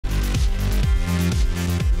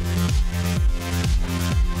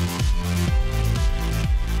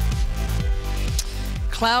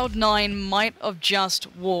Cloud9 might have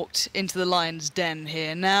just walked into the lion's den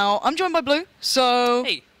here. Now, I'm joined by Blue, so,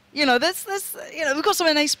 hey. you know, we've got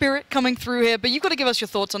some NA spirit coming through here, but you've got to give us your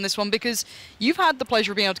thoughts on this one because you've had the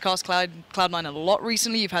pleasure of being able to cast Cloud9 a lot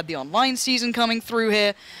recently. You've had the online season coming through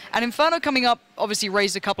here, and Inferno coming up obviously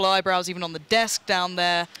raised a couple of eyebrows even on the desk down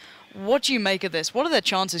there. What do you make of this? What are their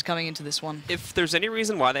chances coming into this one? If there's any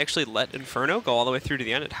reason why they actually let Inferno go all the way through to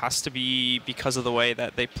the end, it has to be because of the way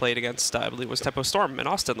that they played against, I believe it was Tempo Storm in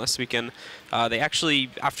Austin last weekend. They actually,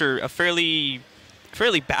 after a fairly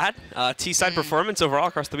bad T-side performance overall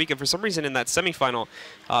across the weekend, for some reason in that semifinal,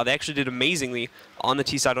 they actually did amazingly on the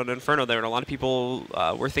T-side on Inferno there, and a lot of people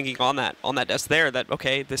were thinking on that desk there that,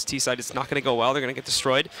 okay, this T-side is not going to go well, they're going to get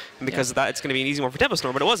destroyed, and because of that, it's going to be an easy one for Tempo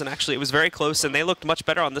Storm, but it wasn't actually. It was very close, and they looked much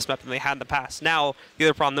better on this map than they had in the past. Now, the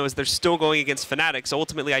other problem, though, is they're still going against Fnatic, so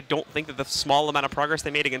ultimately, I don't think that the small amount of progress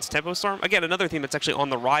they made against Tempo Storm, again, another team that's actually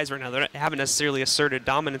on the rise right now, they haven't necessarily asserted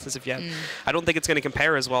dominance as of yet. I don't think it's going to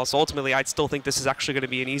compare as well, so ultimately, I'd still think this is actually going to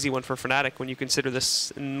be an easy one for Fnatic when you consider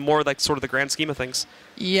this in more like sort of the grand scheme of things.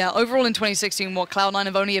 Yeah, overall in 2016, Cloud9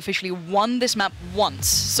 have only officially won this map once,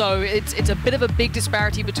 so it's a bit of a big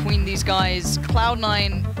disparity between these guys.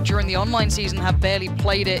 Cloud9 during the online season have barely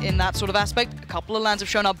played it in that sort of aspect. A couple of lands have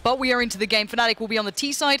shown up, but we are into the game. Fnatic will be on the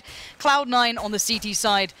T side, Cloud9 on the CT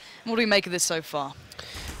side. What do we make of this so far?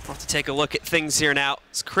 We'll have to take a look at things here now.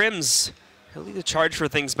 It's Crims. He'll need to charge for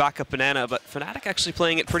things back up Banana, but Fnatic actually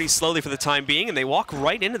playing it pretty slowly for the time being, and they walk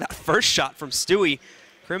right into that first shot from Stewie.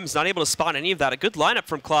 Crim's not able to spot any of that. A good lineup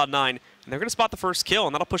from Cloud9, and they're going to spot the first kill,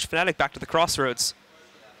 and that'll push Fnatic back to the crossroads.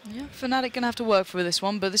 Yeah, Fnatic going to have to work for this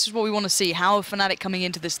one, but this is what we want to see. How are Fnatic coming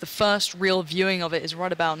into this? The first real viewing of it is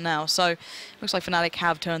right about now, so looks like Fnatic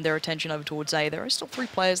have turned their attention over towards A. There are still 3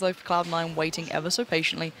 players, though, for Cloud9 waiting ever so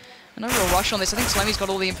patiently. No real rush on this. I think Slemmy's got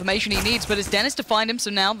all the information he needs, but it's Dennis to find him, so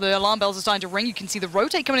now the alarm bells are starting to ring. You can see the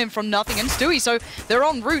rotate coming in from nothing, and Stewie, so they're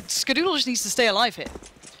en route. Skadoodle just needs to stay alive here.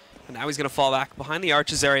 And now he's going to fall back behind the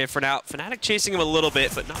arches area for now. Fnatic chasing him a little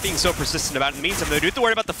bit, but not being so persistent about it. In the meantime, they do have to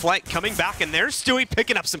worry about the flank coming back, and there's Stewie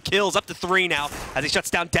picking up some kills, up to 3 now, as he shuts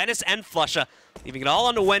down Dennis and Flusha, leaving it all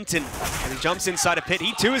onto Wenton. And he jumps inside a pit.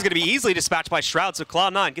 He, too, is going to be easily dispatched by Shroud, so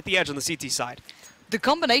Cloud9 get the edge on the CT side. The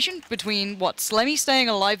combination between, Slemmy staying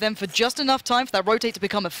alive then for just enough time for that rotate to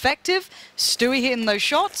become effective, Stewie hitting those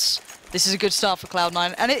shots, this is a good start for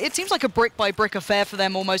Cloud9. And it seems like a brick-by-brick affair for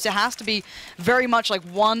them almost. It has to be very much like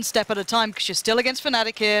one step at a time because you're still against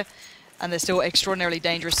Fnatic here, and they're still extraordinarily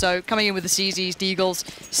dangerous. So coming in with the CZs, Deagles,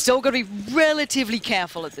 still got to be relatively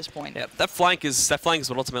careful at this point. Yeah, that flank is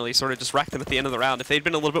what ultimately sort of just wrecked them at the end of the round. If they'd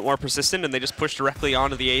been a little bit more persistent and they just pushed directly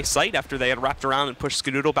onto the A site after they had wrapped around and pushed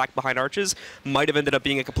Skadoodle back behind arches, might have ended up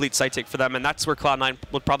being a complete site take for them, and that's where Cloud9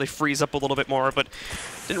 would probably freeze up a little bit more, but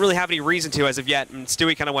didn't really have any reason to as of yet, and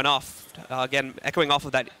Stewie kind of went off. Again, echoing off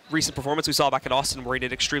of that recent performance we saw back at Austin where he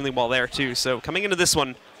did extremely well there too. So coming into this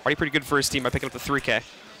one, already pretty good for his team by picking up the 3K.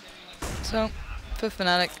 So, for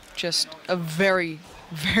Fnatic, just a very,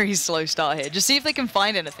 very slow start here. Just see if they can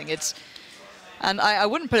find anything. And I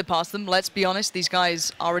wouldn't put it past them. Let's be honest, these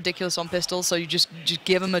guys are ridiculous on pistols, so you just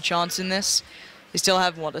give them a chance in this. They still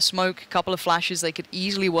have, a smoke, a couple of flashes. They could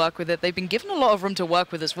easily work with it. They've been given a lot of room to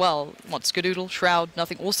work with as well. Skadoodle, Shroud,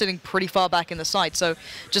 nothing, all sitting pretty far back in the site. So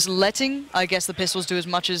just letting, I guess, the pistols do as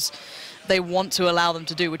much as they want to allow them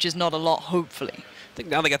to do, which is not a lot, hopefully. I think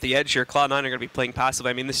now they got the edge here. Cloud9 are going to be playing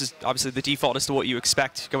passively. I mean, this is obviously the default as to what you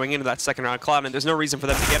expect going into that second round. Cloud9, there's no reason for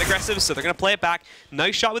them to get aggressive, so they're going to play it back.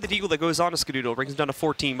 Nice shot with the Deagle that goes on to Skadoodle. Brings him down to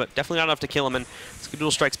 14, but definitely not enough to kill him, and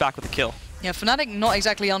Skadoodle strikes back with the kill. Yeah, Fnatic not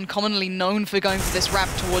exactly uncommonly known for going for this wrap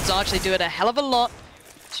towards Arch. They do it a hell of a lot.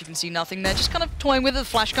 As you can see, nothing there. Just kind of toying with it. The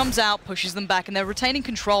flash comes out, pushes them back, and they're retaining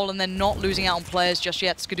control, and they're not losing out on players just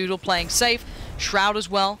yet. Skadoodle playing safe. Shroud as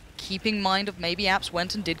well, keeping mind of maybe Apps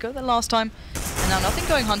went and did go there last time. And now nothing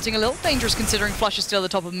going hunting. A little dangerous considering Flush is still at the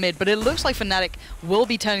top of mid, but it looks like Fnatic will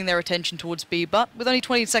be turning their attention towards B. But with only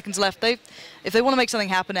 20 seconds left, if they want to make something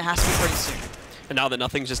happen, it has to be pretty soon. And now that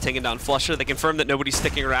nothing's just taking down Flusher, they confirm that nobody's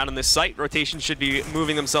sticking around in this site. Rotation should be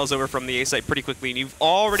moving themselves over from the A site pretty quickly, and you've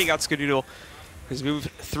already got Skadoodle who's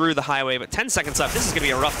moved through the highway, but 10 seconds left. This is going to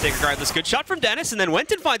be a rough take regardless. Good shot from Dennis, and then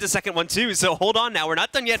Wenton finds a second one too, so hold on now. We're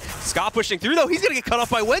not done yet. Scott pushing through, though. He's going to get cut off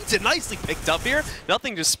by Wenton. Nicely picked up here.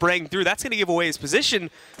 Nothing just spraying through. That's going to give away his position,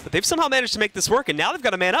 but they've somehow managed to make this work, and now they've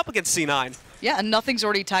got a man up against C9. Yeah, and nothing's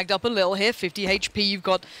already tagged up a little here. 50 HP. You've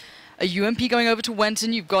got a UMP going over to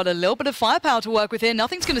Wenton. You've got a little bit of firepower to work with here.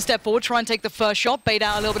 Nothing's going to step forward, try and take the first shot, bait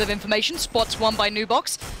out a little bit of information. Spots one by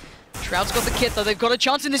Nubox. Shroud's got the kit, though. They've got a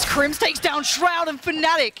chance in this. Crims takes down Shroud, and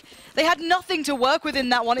Fnatic, they had nothing to work with in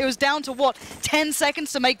that one. It was down to, 10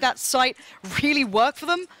 seconds to make that site really work for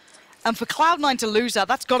them? And for Cloud9 to lose that,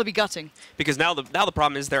 that's got to be gutting. Because now the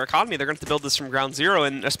problem is their economy. They're going to have to build this from ground zero,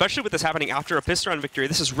 and especially with this happening after a pistol round victory,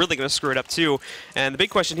 this is really going to screw it up too. And the big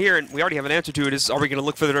question here, and we already have an answer to it, is are we going to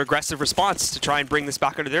look for their aggressive response to try and bring this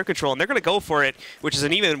back under their control? And they're going to go for it, which is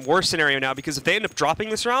an even worse scenario now, because if they end up dropping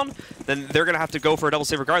this round, then they're going to have to go for a double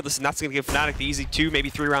save regardless, and that's going to give Fnatic the easy 2, maybe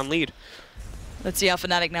 3 round lead. Let's see how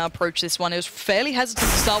Fnatic now approach this one. It was fairly hesitant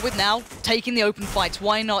to start with, now taking the open fights.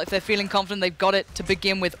 Why not? If they're feeling confident, they've got it to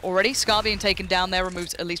begin with already. Scar being taken down there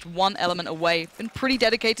removes at least one element away. Been pretty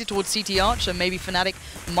dedicated towards CT Arch, so maybe Fnatic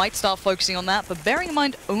might start focusing on that. But bearing in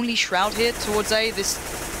mind, only Shroud here towards A, this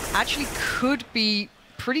actually could be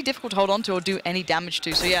pretty difficult to hold on to or do any damage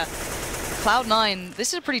to. So yeah, Cloud9,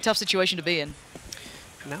 this is a pretty tough situation to be in.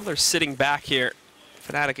 Now they're sitting back here.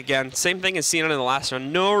 Fnatic again, same thing as seen in the last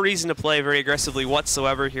round. No reason to play very aggressively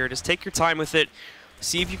whatsoever here. Just take your time with it.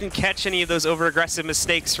 See if you can catch any of those over-aggressive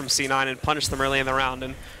mistakes from C9 and punish them early in the round.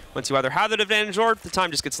 And once you either have that advantage or the time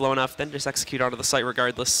just gets low enough, then just execute onto the site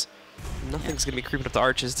regardless. Nothing's going to be creeping up the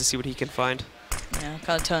arches to see what he can find. Yeah,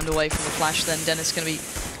 kind of turned away from the flash then. Dennis going to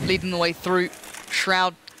be leading the way through.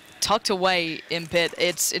 Shroud tucked away in pit.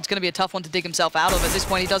 It's going to be a tough one to dig himself out of. At this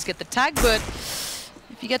point, he does get the tag, but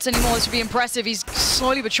if he gets any more, this would be impressive. He's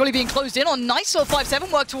slowly but surely being closed in on. Nice little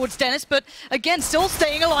 5-7 work towards Dennis, but again, still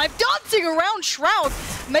staying alive, dancing around Shroud,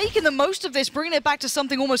 making the most of this, bringing it back to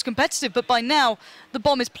something almost competitive. But by now, the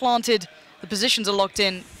bomb is planted, the positions are locked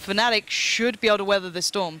in. Fnatic should be able to weather this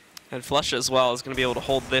storm. And Flush as well is going to be able to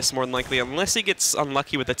hold this more than likely, unless he gets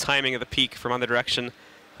unlucky with the timing of the peak from other direction.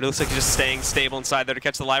 It looks like he's just staying stable inside there to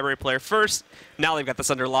catch the library player first. Now they've got this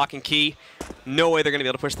under lock and key. No way they're going to be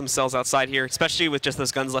able to push themselves outside here, especially with just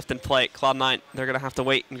those guns left in play. Cloud9, they're going to have to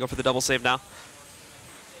wait and go for the double save now.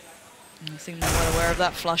 I think they're well aware of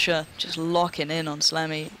that. Flusher just locking in on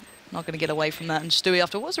Slammy. Not going to get away from that. And Stewie,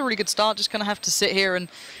 after what was a really good start, just going to have to sit here and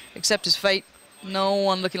accept his fate. No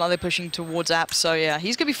one looking like they're pushing towards App, so yeah,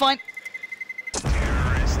 he's going to be fine.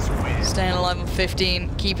 Staying alive on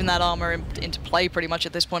 15, keeping that armor into play pretty much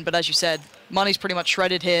at this point. But as you said, money's pretty much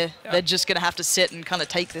shredded here. Yeah. They're just going to have to sit and kind of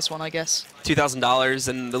take this one, I guess. $2,000,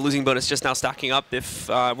 and the losing bonus just now stacking up. If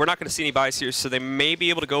we're not going to see any buys here, so they may be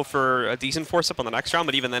able to go for a decent force-up on the next round,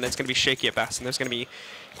 but even then it's going to be shaky at best, and there's going to be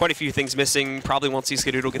quite a few things missing. Probably won't see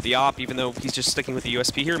Skadoodle get the op, even though he's just sticking with the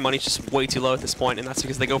USP here. Money's just way too low at this point, and that's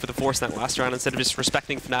because they go for the force in that last round instead of just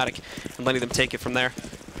respecting Fnatic and letting them take it from there.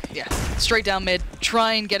 Yeah, straight down mid,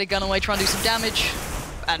 try and get a gun away, try and do some damage.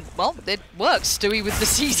 And, well, it works. Stewie with the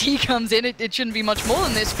CT comes in. It shouldn't be much more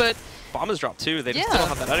than this, but... Bomb is dropped too. They just still don't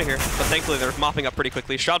have that out of here. But thankfully, they're mopping up pretty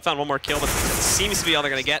quickly. Shroud found one more kill, but it seems to be all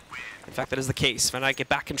they're going to get. In fact, that is the case. Fnatic get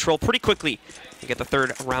back control pretty quickly and get the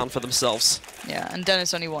third round for themselves. Yeah, and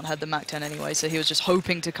Dennis only had the Mac 10 anyway, so he was just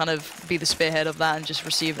hoping to kind of be the spearhead of that and just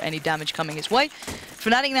receive any damage coming his way.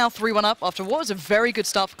 Fnatic now 3-1 up after what was a very good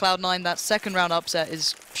start for Cloud9. That second round upset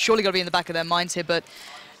is surely got to be in the back of their minds here, but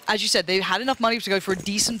as you said, they had enough money to go for a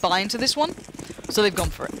decent buy into this one, so they've gone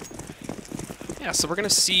for it. Yeah, so we're going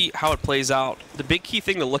to see how it plays out. The big key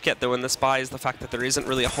thing to look at, though, in this buy is the fact that there isn't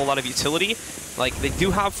really a whole lot of utility. Like, they do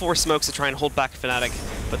have 4 smokes to try and hold back Fnatic,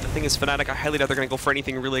 but the thing is, Fnatic, I highly doubt they're going to go for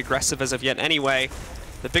anything really aggressive as of yet anyway.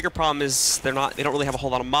 The bigger problem is they don't really have a whole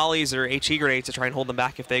lot of mollies or HE grenades to try and hold them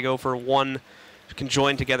back if they go for one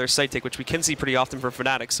conjoined together site take, which we can see pretty often for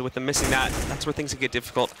Fnatic. So with them missing that, that's where things can get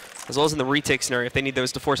difficult. As well as in the retake scenario, if they need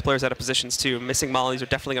those to force players out of positions too. Missing mollies are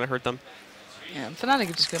definitely going to hurt them. Yeah, and Fnatic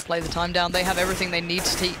are just going to play the time down. They have everything they need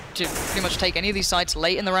to pretty much take any of these sites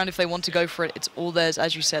late in the round if they want to go for it. It's all theirs,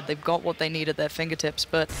 as you said. They've got what they need at their fingertips.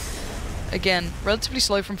 But again, relatively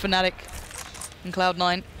slow from Fnatic and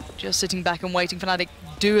Cloud9, just sitting back and waiting. Fnatic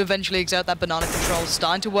do eventually exert that banana control,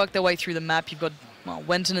 starting to work their way through the map. You've got, well,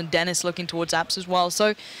 Wenton and Dennis looking towards apps as well.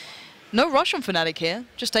 So no rush on Fnatic here.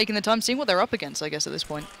 Just taking the time, seeing what they're up against, I guess, at this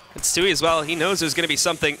point. And Stewie as well. He knows there's going to be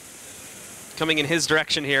something coming in his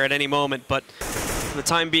direction here at any moment, but for the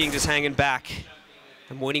time being, just hanging back.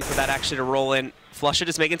 I'm waiting for that actually to roll in. Flusha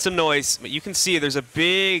just making some noise, but you can see there's a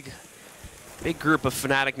big group of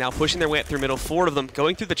Fnatic now pushing their way up through middle. 4 of them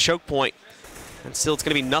going through the choke point, and still it's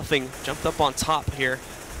going to be nothing. Jumped up on top here.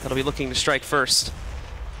 That'll be looking to strike first.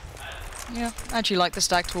 Yeah, I actually like the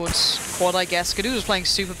stack towards quad, I guess. Skadoodle's playing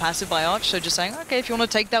super passive by Arch, so just saying, okay, if you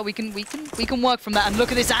want to take that, we can work from that. And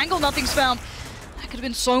look at this angle, nothing's found. That could have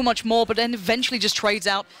been so much more, but then eventually just trades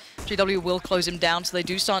out. GW will close him down, so they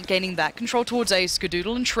do start gaining that control towards A.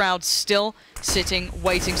 Skadoodle and Shroud still sitting,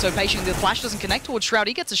 waiting so patiently. The flash doesn't connect towards Shroud.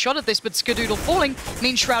 He gets a shot at this, but Skadoodle falling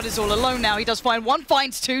means Shroud is all alone now. He does find one,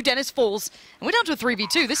 finds 2, Dennis falls. And we're down to a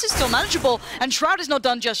 3v2. This is still manageable, and Shroud is not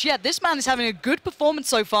done just yet. This man is having a good performance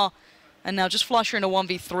so far. And now just Flusher in a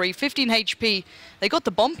 1v3, 15 HP. They got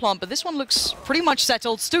the bomb plant, but this one looks pretty much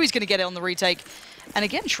settled. Stewie's going to get it on the retake. And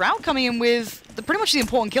again, Shroud coming in with pretty much the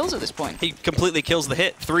important kills at this point. He completely kills the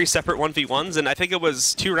hit. 3 separate 1v1s, and I think it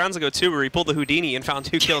was 2 rounds ago, too, where he pulled the Houdini and found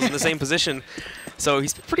 2 kills in the same position. So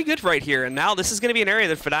he's pretty good right here, and now this is going to be an area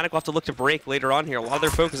that Fnatic will have to look to break later on here. A lot of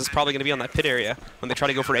their focus is probably going to be on that pit area when they try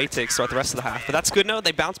to go for 8 takes throughout the rest of the half. But that's good note.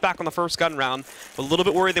 They bounce back on the first gun round. A little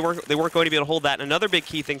bit worried they weren't going to be able to hold that. And another big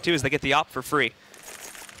key thing, too, is they get the op for free.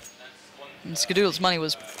 And Skadoodle's money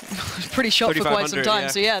was pretty short for quite some time. Yeah.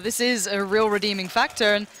 So yeah, this is a real redeeming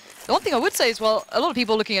factor. And the one thing I would say is, well, a lot of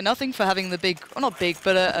people are looking at nothing for having the big, well, not big,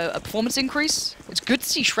 but a performance increase. It's good to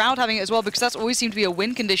see Shroud having it as well, because that's always seemed to be a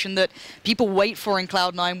win condition that people wait for in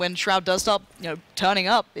Cloud9. When Shroud does start, turning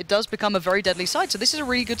up, it does become a very deadly side. So this is a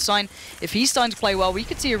really good sign. If he's starting to play well, we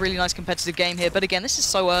could see a really nice competitive game here. But again, this is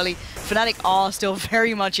so early. Fnatic are still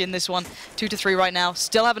very much in this one. 2-3 right now.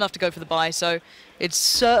 Still have enough to go for the bye. So it's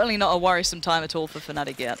certainly not a worrisome time at all for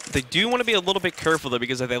Fnatic yet. They do want to be a little bit careful, though,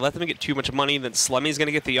 because if they let them get too much money, then Slemmy's going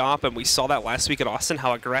to get the op, and we saw that last week at Austin,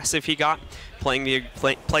 how aggressive he got, playing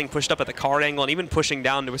pushed up at the card angle, and even pushing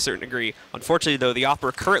down to a certain degree. Unfortunately, though, the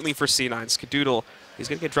opera currently for C9, Skadoodle, he's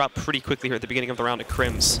going to get dropped pretty quickly here at the beginning of the round at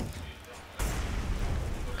Crims.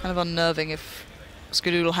 Kind of unnerving if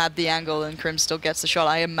Skadoodle had the angle and Crims still gets the shot.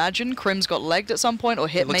 I imagine Crims got legged at some point or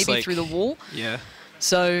hit maybe like, through the wall. Yeah.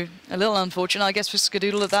 So a little unfortunate, I guess, for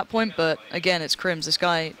Skadoodle at that point. But again, it's Crims. This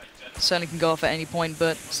guy certainly can go off at any point.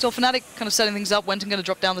 But still, Fnatic kind of setting things up. Wenton going to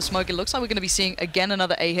drop down the smoke. It looks like we're going to be seeing, again,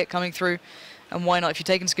 another A hit coming through. And why not? If you're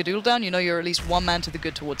taking Skadoodle down, you know you're at least one man to the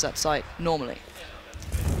good towards that site, normally.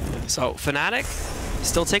 So Fnatic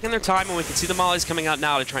still taking their time, and we can see the mollies coming out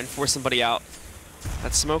now to try and force somebody out.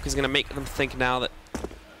 That smoke is going to make them think now that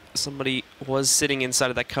somebody was sitting inside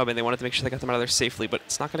of that cub, and they wanted to make sure they got them out of there safely, but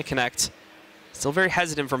it's not going to connect. Still very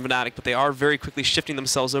hesitant from Fnatic, but they are very quickly shifting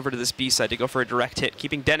themselves over to this B side to go for a direct hit,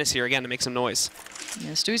 keeping Dennis here again to make some noise.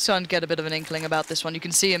 Yeah, Stewie's starting to get a bit of an inkling about this one. You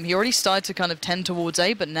can see him. He already started to kind of tend towards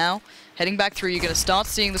A, but now, heading back through, you're going to start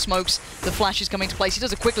seeing the smokes, the flashes coming to place. He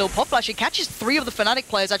does a quick little pop flash. He catches 3 of the Fnatic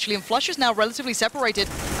players, actually, and Flush is now relatively separated,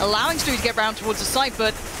 allowing Stewie to get round towards the site,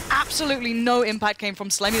 but absolutely no impact came from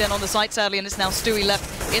Slemmy then on the site, sadly, and it's now Stewie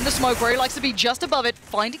left in the smoke, where he likes to be just above it,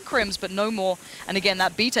 finding Crims, but no more. And again,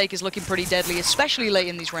 that B take is looking pretty deadly, especially late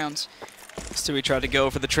in these rounds. Stewie tried to go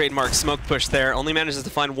for the trademark smoke push there. Only manages to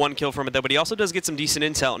find 1 kill from it, though, but he also does get some decent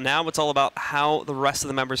intel. Now it's all about how the rest of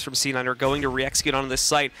the members from C9 are going to re-execute on this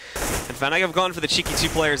site. And Fnatic have gone for the cheeky 2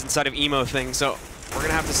 players inside of Emo thing, so we're going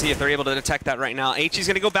to have to see if they're able to detect that right now. HG's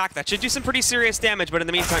going to go back. That should do some pretty serious damage, but in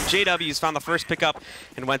the meantime, JW's found the first pickup,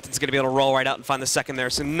 and Wenton's going to be able to roll right out and find the second there.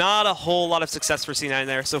 So not a whole lot of success for C9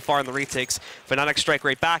 there so far in the retakes. Fnatic strike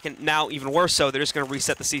right back, and now even worse so, they're just going to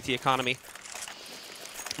reset the CT economy.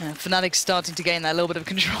 Fnatic's starting to gain that little bit of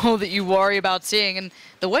control that you worry about seeing, and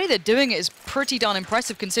the way they're doing it is pretty darn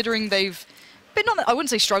impressive, considering they've been, I wouldn't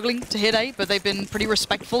say struggling to hit A, but they've been pretty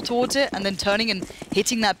respectful towards it, and then turning and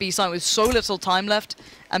hitting that B site with so little time left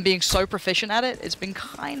and being so proficient at it. It's been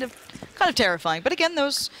kind of terrifying. But again,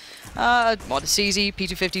 those the CZ,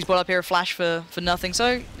 P250's brought up here, a flash for nothing,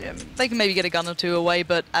 so yeah, they can maybe get a gun or 2 away,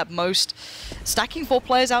 but at most, stacking 4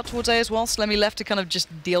 players out towards A as well. Slemmy left to kind of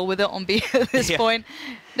just deal with it on B at this point.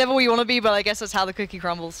 Never where you want to be, but I guess that's how the cookie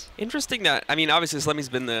crumbles. Interesting that, I mean, obviously Slemmy's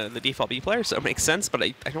been the default B player, so it makes sense, but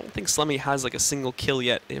I don't think Slemmy has like a single kill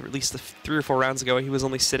yet. At least 3 or 4 rounds ago, he was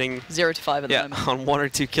only sitting 0 to 5 at the moment. On 1 or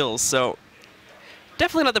 2 kills, so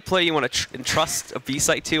definitely not the player you want to entrust a B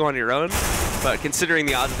site to on your own, but considering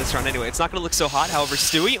the odds of this round anyway, it's not going to look so hot. However,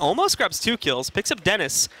 Stewie almost grabs 2 kills, picks up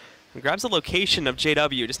Dennis, and grabs the location of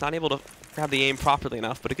JW, just not able to grab the aim properly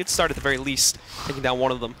enough, but a good start at the very least, taking down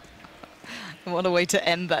one of them. What a way to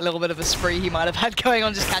end that little bit of a spree he might have had going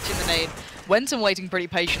on, just catching the nade. Wenton waiting pretty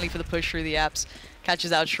patiently for the push through the apps,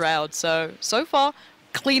 catches out Shroud. So far,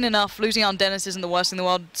 clean enough. Losing out on Dennis isn't the worst thing in the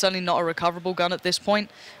world. Certainly not a recoverable gun at this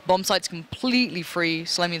point. Bomb site's completely free.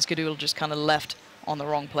 Slemmy and Skadoodle just kind of left on the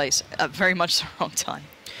wrong place at very much the wrong time.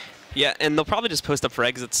 Yeah, and they'll probably just post up for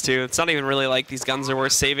exits too. It's not even really like these guns are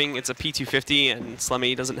worth saving. It's a P250, and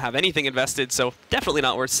Slemmy doesn't have anything invested, so definitely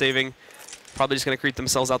not worth saving. Probably just going to creep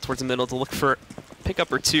themselves out towards the middle to look for a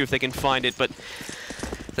pickup or 2 if they can find it, but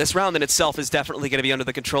this round in itself is definitely going to be under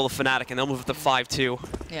the control of Fnatic, and they'll move it to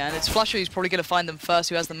 5-2. Yeah, and it's Flusher who's probably going to find them first,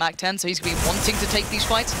 who has the MAC-10, so he's going to be wanting to take these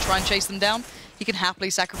fights and try and chase them down. He can happily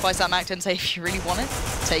sacrifice that MAC-10 and say, if you really want it,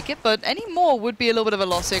 take it, but any more would be a little bit of a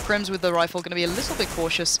loss here. Crims with the rifle going to be a little bit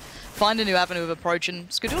cautious, find a new avenue of approach, and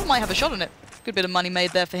Skadoodle might have a shot on it. Good bit of money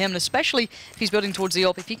made there for him, and especially if he's building towards the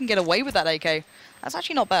AWP, if he can get away with that AK, that's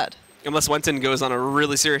actually not bad. Unless Wenton goes on a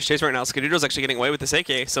really serious chase right now, Skadoodle's actually getting away with this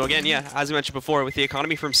AK. So again, yeah, as we mentioned before, with the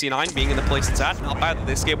economy from C9 being in the place it's at, not bad that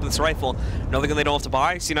they escape with this rifle. Another gun they don't have to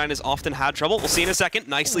buy. C9 has often had trouble. We'll see in a second.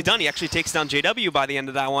 Nicely done. He actually takes down JW by the end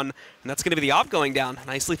of that one, and that's going to be the op going down.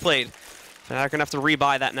 Nicely played. They're going to have to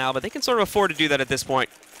rebuy that now, but they can sort of afford to do that at this point.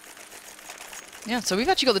 Yeah, so we've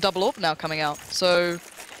actually got the double AWP now coming out. So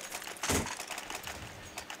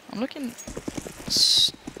I'm looking...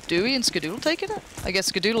 Stewie and Skadoodle taking it? I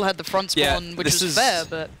guess Skadoodle had the front spawn, which is fair,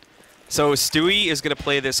 but... So Stewie is going to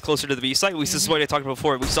play this closer to the B site. This is what I talked about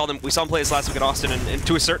before. We saw them play this last week at Austin, and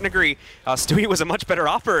to a certain degree, Stewie was a much better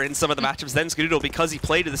opper in some of the matchups than Skadoodle because he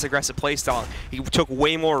played this aggressive playstyle. He took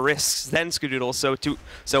way more risks than Skadoodle,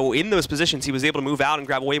 so in those positions, he was able to move out and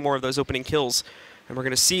grab way more of those opening kills. And we're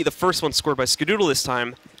going to see the first one scored by Skadoodle this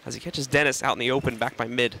time as he catches Dennis out in the open back by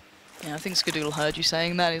mid. Yeah, I think Skadoodle heard you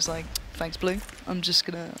saying that. He's like, thanks, Blue. I'm just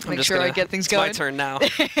going to make sure I get things going. It's my turn now.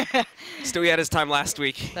 Stewie had his time last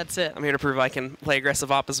week. That's it. I'm here to prove I can play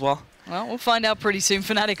aggressive op as well. Well, we'll find out pretty soon.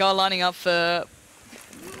 Fnatic are lining up for...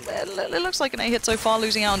 It looks like an A hit so far.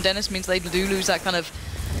 Losing out on Dennis means they do lose that kind of...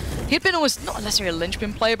 He'd been always, not necessarily a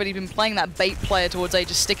linchpin player, but he'd been playing that bait player towards A,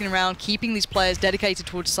 just sticking around, keeping these players dedicated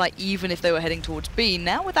towards site, even if they were heading towards B.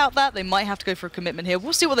 Now, without that, they might have to go for a commitment here.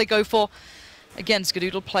 We'll see what they go for. Again,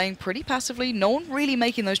 Skadoodle playing pretty passively. No one really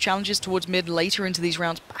making those challenges towards mid later into these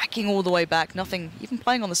rounds, backing all the way back. Nothing, even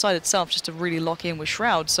playing on the side itself, just to really lock in with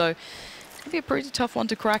Shroud. So, it's going to be a pretty tough one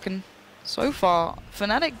to crack. And so far,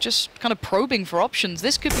 Fnatic just kind of probing for options.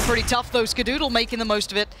 This could be pretty tough, though. Skadoodle making the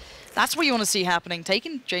most of it. That's what you want to see happening.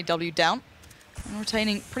 Taking JW down and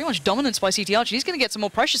retaining pretty much dominance by CTR. He's going to get some more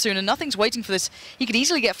pressure soon, and nothing's waiting for this. He could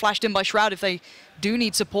easily get flashed in by Shroud if they do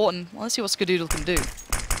need support, and well, let's see what Skadoodle can do.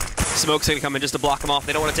 Smoke's going to come in just to block him off.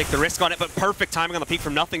 They don't want to take the risk on it, but perfect timing on the peek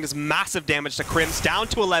from nothing. Does massive damage to Crims, down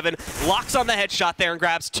to 11. Locks on the headshot there and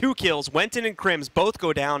grabs 2 kills. Wenton and Crims both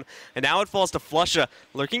go down, and now it falls to Flusha,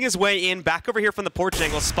 lurking his way in, back over here from the porch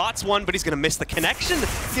angle. Spots one, but he's going to miss the connection.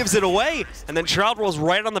 Gives it away, and then Shroud rolls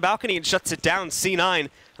right on the balcony and shuts it down. C9,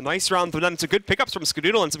 a nice round for them. Some good pickups from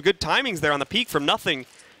Skadoodle and some good timings there on the peak from nothing.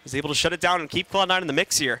 He's able to shut it down and keep Cloud9 in the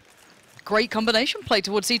mix here. Great combination play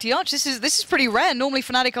towards CT Arch. This is pretty rare. Normally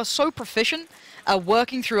Fnatic are so proficient at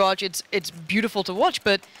working through Arch. It's beautiful to watch,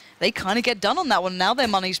 but they kind of get done on that one. Now their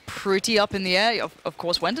money's pretty up in the air. Of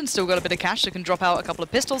course, Wenton's still got a bit of cash, so can drop out a couple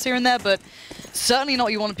of pistols here and there, but certainly not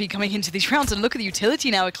what you want to be coming into these rounds. And look at the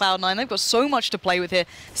utility now at Cloud9. They've got so much to play with here.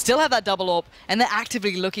 Still have that double AWP, and they're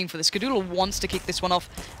actively looking for this. Skadoodle wants to kick this one off.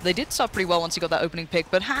 They did start pretty well once he got that opening pick,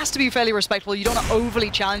 but has to be fairly respectful. You don't want to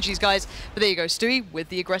overly challenge these guys. But there you go, Stewie with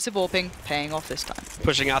the aggressive AWPing, paying off this time.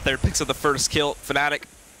 Pushing out there, picks up the first kill. Fnatic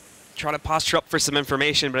trying to posture up for some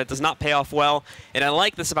information, but it does not pay off well. And I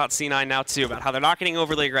like this about C9 now, too, about how they're not getting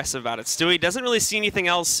overly aggressive about it. Stewie doesn't really see anything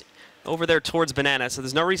else over there towards Banana, so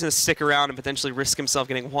there's no reason to stick around and potentially risk himself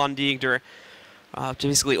getting Juan-Deeged or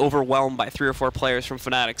basically overwhelmed by 3 or 4 players from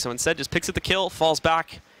Fnatic. So instead, just picks up the kill, falls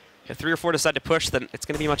back. If 3 or 4 decide to push, then it's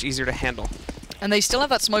going to be much easier to handle. And they still have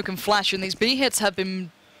that smoke and flash, and these B hits have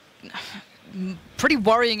been pretty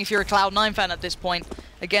worrying if you're a Cloud9 fan at this point.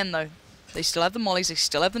 Again, though, they still have the mollies, they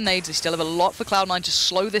still have the nades, they still have a lot for Cloud9 to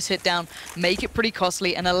slow this hit down, make it pretty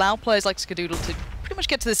costly, and allow players like Skadoodle to pretty much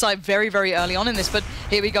get to the side very, very early on in this. But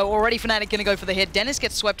here we go, already Fnatic going to go for the hit. Dennis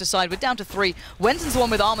gets swept aside, we're down to 3. Wenton's the one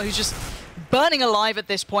with armor who's just burning alive at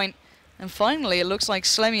this point. And finally, it looks like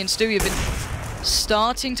Slemmy and Stewie have been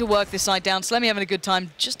starting to work this side down. Slemmy having a good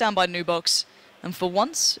time just down by Nubox. And for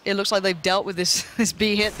once, it looks like they've dealt with this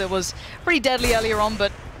B hit that was pretty deadly earlier on,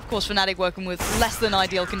 but of course Fnatic working with less than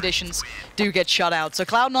ideal conditions do get shut out. So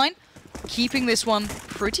Cloud9 keeping this one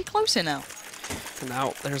pretty close here now. And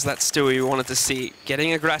now there's that Stewie we wanted to see,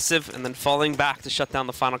 getting aggressive and then falling back to shut down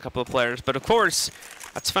the final couple of players. But of course,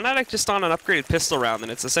 that's Fnatic just on an upgraded pistol round,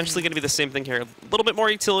 and it's essentially going to be the same thing here. A little bit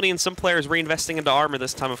more utility and some players reinvesting into armor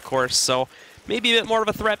this time, of course, so maybe a bit more of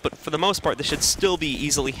a threat, but for the most part, this should still be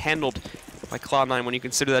easily handled by Cloud9 when you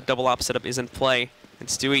consider that double op setup is in play. And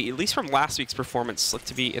Stewie, at least from last week's performance, looked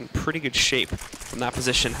to be in pretty good shape from that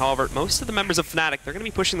position. However, most of the members of Fnatic, they're going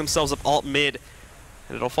to be pushing themselves up alt mid,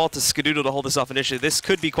 and it'll fall to Skadoodle to hold this off initially. This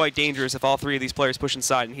could be quite dangerous if all 3 of these players push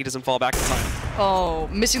inside and he doesn't fall back in time. Oh,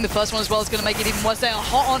 missing the first one as well is going to make it even worse. They are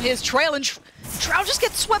hot on his trail, and Shroud just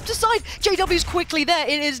gets swept aside. JW's quickly there.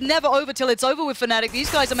 It is never over till it's over with Fnatic.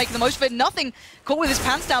 These guys are making the most of it. Nothing caught with his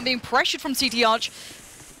pants down, being pressured from CT Arch.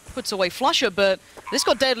 Puts away Flusha, but this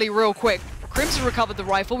got deadly real quick. Crimson recovered the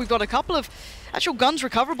rifle. We've got a couple of actual guns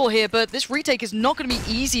recoverable here, but this retake is not going to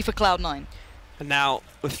be easy for Cloud9. And now,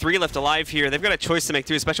 with 3 left alive here, they've got a choice to make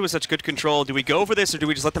too, especially with such good control. Do we go for this or do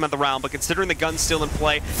we just let them have the round? But considering the gun's still in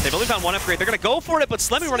play, they've only found 1 upgrade. They're going to go for it, but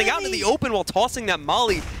Slemmy running out in the open while tossing that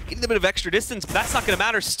molly, getting a bit of extra distance, but that's not going to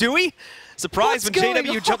matter. Stewie, surprised when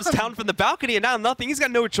JW jumps down from the balcony and now nothing. He's got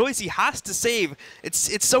no choice. He has to save.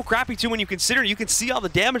 It's so crappy too when you consider you can see all the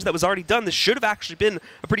damage that was already done. This should have actually been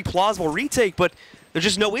a pretty plausible retake, but there's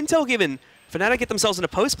just no intel given. Fnatic get themselves into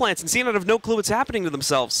post plants and C9 have no clue what's happening to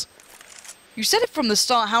themselves. You said it from the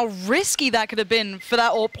start, how risky that could have been for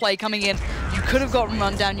that AWP play coming in. You could have gotten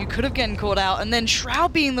run down, you could have gotten caught out, and then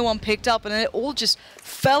Shroud being the one picked up, and it all just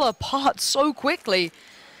fell apart so quickly.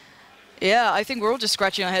 Yeah, I think we're all just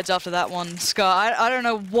scratching our heads after that one, Scar. I don't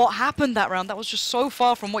know what happened that round. That was just so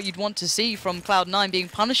far from what you'd want to see from Cloud9 being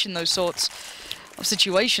punished in those sorts of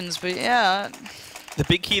situations, but yeah. The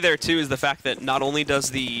big key there too is the fact that not only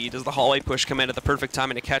does the hallway push come in at the perfect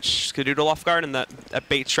timing to catch Skadoodle off guard and that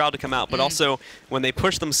bait Shroud to come out, but also when they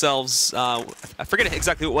push themselves, I forget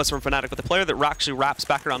exactly what it was from Fnatic, but the player that actually wraps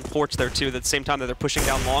back around porch there too, at the same time that they're pushing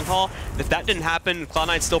down long haul. If that didn't happen,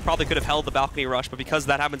 Cloud9 still probably could have held the balcony rush, but because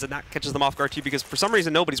that happens and that catches them off guard too, because for some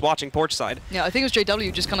reason nobody's watching porch side. Yeah, I think it was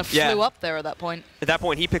JW just kind of flew up there at that point. At that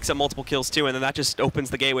point, he picks up multiple kills too, and then that just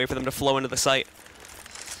opens the gateway for them to flow into the site.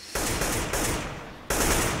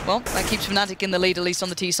 Well, that keeps Fnatic in the lead, at least on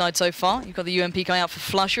the T side so far. You've got the UMP going out for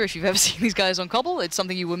Flusher. If you've ever seen these guys on Cobble, it's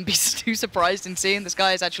something you wouldn't be too surprised in seeing. This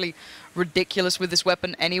guy is actually ridiculous with this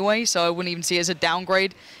weapon anyway, so I wouldn't even see it as a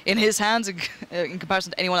downgrade in his hands in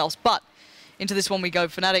comparison to anyone else. But into this one we go.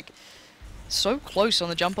 Fnatic so close on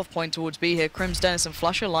the jump-off point towards B here. Crims, Dennis, and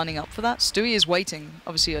Flusher lining up for that. Stewie is waiting,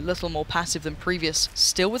 obviously a little more passive than previous,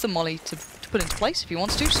 still with the molly to put into place if he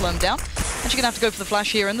wants to, slow him down. Actually gonna have to go for the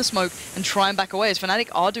flash here in the smoke and try and back away as Fnatic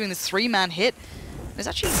are doing this 3-man hit. It's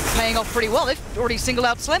actually paying off pretty well. They've already singled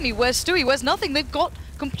out Slemmy. Where's Stewie? Where's nothing? They've got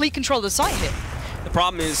complete control of the site here. The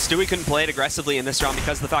problem is Stewie couldn't play it aggressively in this round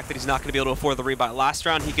because of the fact that he's not going to be able to afford the rebuy. Last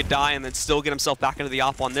round he could die and then still get himself back into the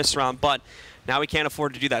op on this round, but now he can't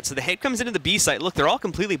afford to do that. So the hit comes into the B site. Look, they're all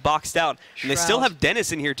completely boxed out. And they still have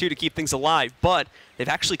Dennis in here too to keep things alive, but they've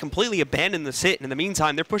actually completely abandoned this hit. And in the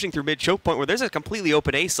meantime, they're pushing through mid choke point where there's a completely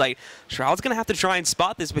open A site. Shroud's going to have to try and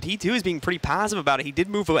spot this, but he too is being pretty passive about it. He did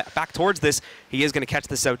move back towards this. He is going to catch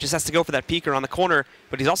this out. Just has to go for that peeker on the corner,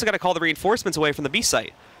 but he's also got to call the reinforcements away from the B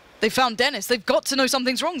site. They found Dennis. They've got to know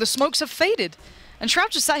something's wrong. The smokes have faded. And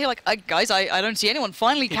Shroud just sat here like, guys, I don't see anyone.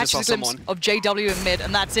 Finally catches a glimpse of JW in mid,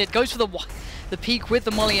 and that's it. Goes for the peak with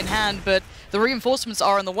the molly in hand, but the reinforcements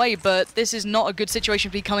are on the way, but this is not a good situation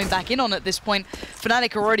to be coming back in on at this point.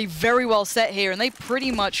 Fnatic are already very well set here, and they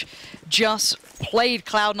pretty much just played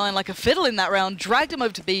Cloud9 like a fiddle in that round, dragged him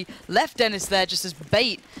over to B, left Dennis there just as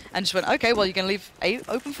bait, and just went, okay, well, you're going to leave A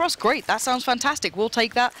open for us? Great, that sounds fantastic. We'll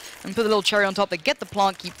take that and put a little cherry on top. They get the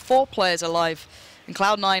plant, keep 4 players alive. And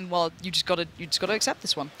Cloud9, well, you just got to accept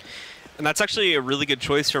this one. And that's actually a really good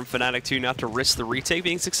choice from Fnatic too, not to risk the retake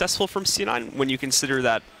being successful from C9 when you consider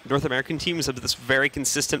that North American teams have this very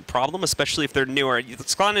consistent problem, especially if they're newer.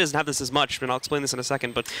 Cloud9 doesn't have this as much, and I'll explain this in a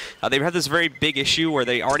second, but they have this very big issue where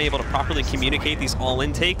they aren't able to properly communicate these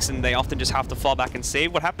all-in takes, and they often just have to fall back and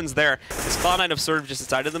save. What happens there is Cloud9 have sort of just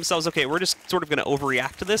decided to themselves, okay, we're just sort of going to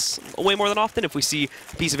overreact to this way more than often. If we see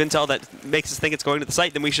a piece of intel that makes us think it's going to the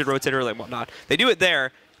site, then we should rotate early and whatnot. They do it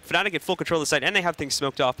there. Fnatic get full control of the site, and they have things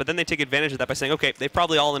smoked off, but then they take advantage of that by saying, okay, they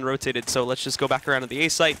probably all in rotated, so let's just go back around to the A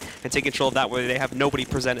site and take control of that where they have nobody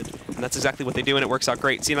presented. And that's exactly what they do, and it works out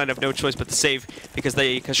great. C9 have no choice but to save because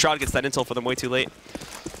Shroud gets that intel for them way too late.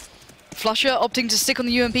 Flusher opting to stick on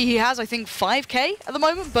the UMP. He has, I think, 5k at the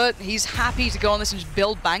moment, but he's happy to go on this and just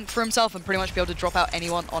build bank for himself and pretty much be able to drop out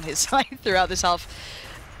anyone on his side throughout this half.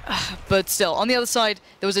 But still, on the other side,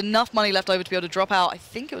 there was enough money left over to be able to drop out. I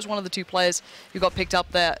think it was one of the 2 players who got picked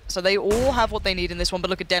up there. So they all have what they need in this one. But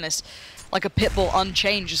look at Dennis, like a pit bull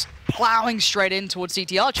unchained, just plowing straight in towards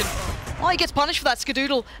CT Arch. And well, he gets punished for that.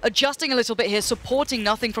 Skadoodle adjusting a little bit here, supporting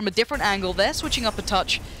nothing from a different angle. They're switching up a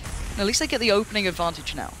touch. And at least they get the opening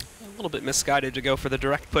advantage now. A little bit misguided to go for the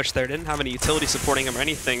direct push there. Didn't have any utility supporting him or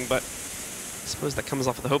anything, but I suppose that comes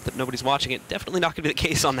off of the hope that nobody's watching it. Definitely not going to be the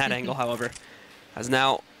case on that angle, however. As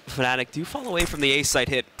now Fnatic do fall away from the A site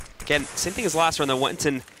hit. Again, same thing as last round, though.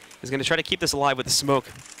 Wenton is going to try to keep this alive with the smoke.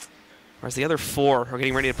 Whereas the other 4 are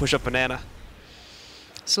getting ready to push up Banana.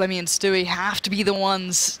 Slemmy and Stewie have to be the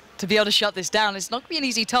ones to be able to shut this down. It's not going to be an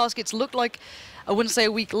easy task. It's looked like, I wouldn't say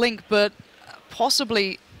a weak link, but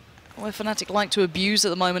possibly where Fnatic like to abuse at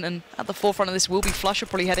the moment, and at the forefront of this will be Flusher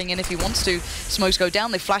probably heading in if he wants to. Smokes go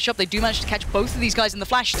down, they flash up, they do manage to catch both of these guys in the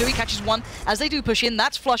flash. Stewie catches one as they do push in,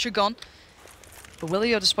 that's Flusher gone. But will they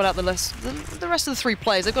be able to spot out the rest of the 3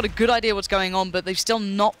 players? They've got a good idea what's going on, but they've still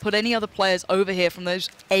not put any other players over here from those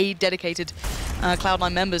dedicated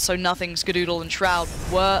Cloud9 members, so nothing. Skadoodle and Shroud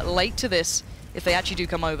were late to this if they actually do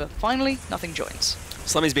come over. Finally, nothing joins.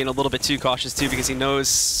 Slemmy's being a little bit too cautious too because he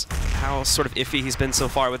knows how sort of iffy he's been so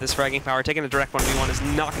far with his fragging power. Taking a direct 1v1 is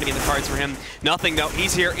not going to be in the cards for him. Nothing though.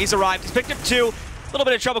 He's here. He's arrived. He's picked up 2. A little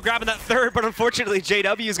bit of trouble grabbing that 3rd, but unfortunately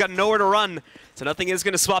JW's got nowhere to run. So nothing is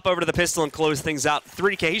going to swap over to the pistol and close things out.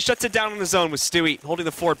 3K. He shuts it down on his own with Stewie holding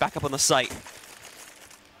the fort back up on the site.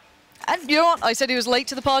 And you know what? I said he was late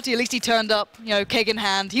to the party. At least he turned up, you know, keg in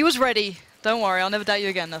hand. He was ready. Don't worry, I'll never doubt you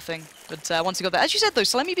again, nothing. But once he got there, as you said though,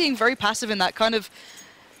 Slemmy being very passive in that kind of,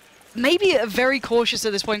 maybe very cautious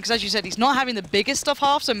at this point, because as you said, he's not having the biggest stuff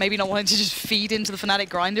half, so maybe not wanting to just feed into the Fnatic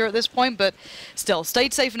grinder at this point, but still,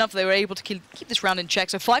 stayed safe enough that they were able to keep this round in check.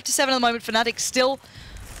 So 5-7 at the moment, Fnatic still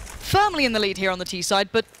firmly in the lead here on the T side,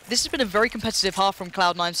 but this has been a very competitive half from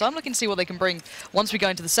Cloud9, so I'm looking to see what they can bring once we go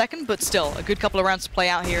into the second, but still, a good couple of rounds to play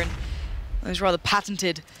out here, and those rather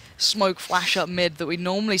patented smoke flash up mid that we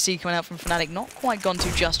normally see coming out from Fnatic, not quite gone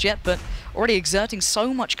to just yet, but already exerting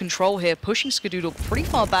so much control here, pushing Skadoodle pretty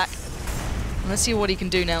far back. And let's see what he can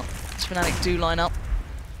do now. As Fnatic do line up.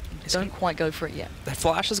 They don't quite go for it yet. That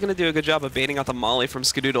flash is going to do a good job of baiting out the molly from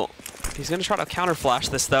Skadoodle. He's going to try to counter flash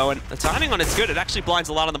this though, and the timing on it's good. It actually blinds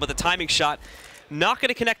a lot of them, but the timing shot not going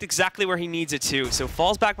to connect exactly where he needs it to. So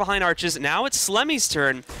falls back behind Arches. Now it's Slemmy's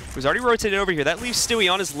turn, who's already rotated over here. That leaves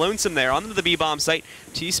Stewie on his lonesome there, onto the B-bomb site.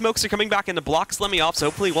 T-smokes are coming back in to block Slemmy off, so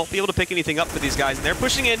hopefully he won't be able to pick anything up for these guys. And they're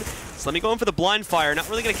pushing in. Slemmy going for the blind fire. Not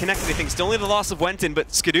really going to connect anything. Still only the loss of Wenton, but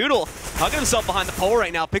Skadoodle hugging himself behind the pole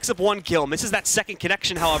right now. Picks up 1 kill. Misses that second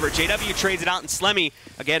connection, however. JW trades it out, and Slemmy,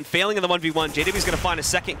 again, failing in the 1v1. JW's going to find a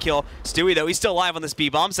second kill. Stewie, though, he's still alive on this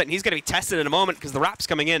B-bomb site, and he's going to be tested in a moment because the wrap's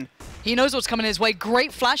coming in. He knows what's coming his way.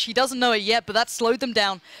 Great flash. He doesn't know it yet, but that slowed them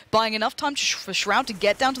down, buying enough time for Shroud to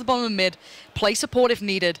get down to the bottom of mid, play support if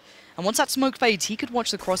needed. And once that smoke fades, he could watch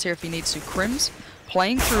the crosshair if he needs to. Crims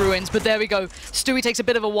playing through ruins, but there we go. Stewie takes a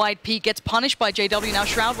bit of a wide peek, gets punished by JW. Now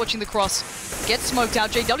Shroud watching the cross, gets smoked out.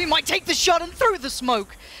 JW might take the shot and through the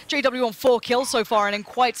smoke. JW on 4 kills so far, and in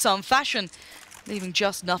quite some fashion, leaving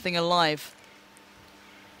just nothing alive.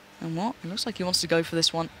 And what? It looks like he wants to go for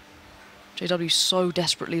this one. JW so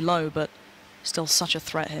desperately low, but still such a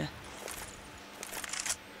threat here.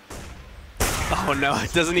 Oh no,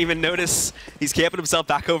 doesn't even notice. He's camping himself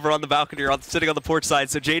back over on the balcony or sitting on the porch side.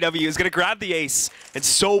 So JW is going to grab the ace, and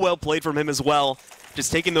so well played from him as well.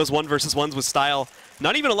 Just taking those 1v1s with style.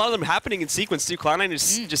 Not even a lot of them happening in sequence too. Cloud9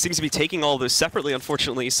 just seems to be taking all of those separately,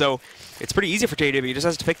 unfortunately. So it's pretty easy for JW. He just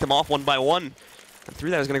has to pick them off one by one. And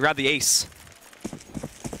through that, he's going to grab the ace.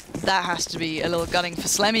 That has to be a little gunning for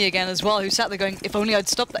Slemmy again as well, who sat there going, if only I'd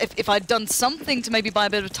stopped, if I'd done something to maybe buy a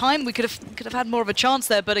bit of time, we could have had more of a chance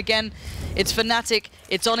there. But again, it's Fnatic,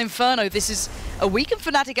 it's on Inferno. This is a weakened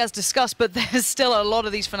Fnatic as discussed, but there's still a lot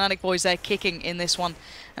of these Fnatic boys there kicking in this one.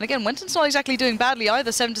 And again, Wenton's not exactly doing badly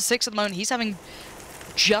either, 7-6 at the moment. He's having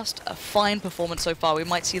just a fine performance so far. We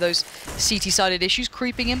might see those CT-sided issues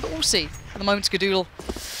creeping in, but we'll see. At the moment, Skadoodle,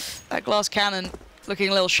 that glass cannon looking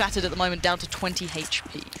a little shattered at the moment, down to 20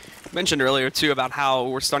 HP. Mentioned earlier too about how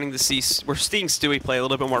we're seeing Stewie play a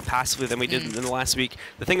little bit more passively than we did in the last week.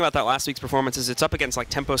 The thing about that last week's performance is it's up against like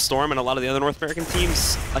Tempo Storm and a lot of the other North American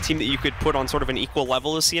teams, a team that you could put on sort of an equal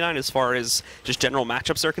level as C9 as far as just general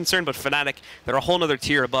matchups are concerned. But Fnatic, they're a whole nother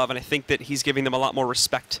tier above, and I think that he's giving them a lot more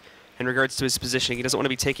respect in regards to his positioning. He doesn't want to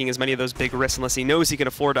be taking as many of those big risks unless he knows he can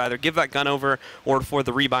afford to either give that gun over or afford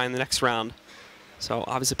the rebuy in the next round. So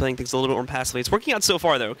obviously playing things a little bit more passively. It's working out so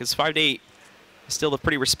far though, because 5-8 is still a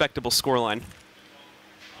pretty respectable scoreline.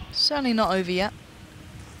 Certainly not over yet.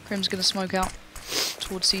 Crim's going to smoke out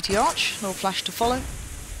towards CT Arch. Little flash to follow.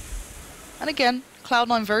 And again,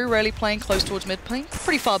 Cloud9 very rarely playing close towards mid, playing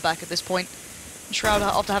pretty far back at this point. And Shroud,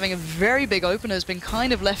 after having a very big opener, has been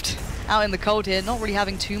kind of left out in the cold here, not really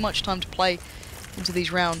having too much time to play into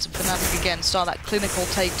these rounds. And Fnatic again start that clinical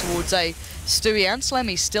take towards A. Stewie and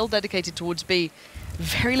Slemmy still dedicated towards B.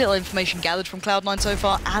 Very little information gathered from Cloud9 so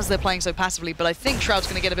far as they're playing so passively, but I think Shroud's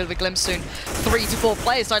going to get a bit of a glimpse soon. 3 to 4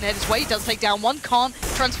 players starting to head his way. He does take down one, can't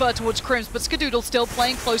transfer towards Crims, but Skadoodle still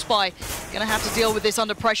playing close by. Going to have to deal with this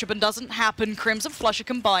under pressure, but doesn't happen. Crims and Flusher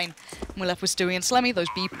combine. And we're left with Stewie and Slemmy, those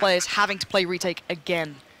B players having to play retake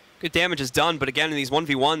again. Good damage is done, but again, in these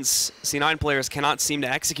 1v1s, C9 players cannot seem to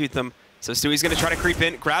execute them. So Stewie's going to try to creep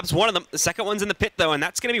in, grabs one of them. The second one's in the pit, though, and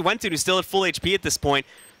that's going to be Wenton, who's still at full HP at this point.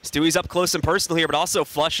 Stewie's up close and personal here, but also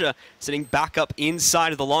Flusha sitting back up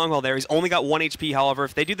inside of the long haul there. He's only got 1 HP, however.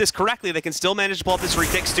 If they do this correctly, they can still manage to pull off this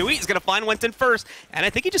retake. Stewie is going to find Wenton first, and I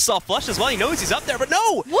think he just saw Flush as well. He knows he's up there, but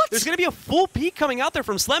no! What? There's going to be a full peek coming out there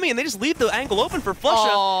from Slemmy, and they just leave the angle open for Flusha.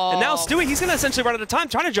 Oh. And now Stewie, he's going to essentially run out of time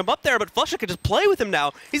trying to jump up there, but Flusha could just play with him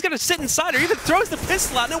now. He's going to sit inside or even throws the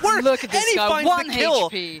pistol out, and it works! Look at this and he guy, finds 1 the kill.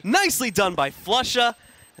 HP. Nicely done by Flusha,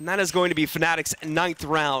 and that is going to be Fnatic's 9th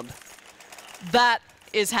round. That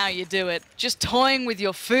is how you do it. Just toying with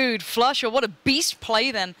your food. Flusha, what a beast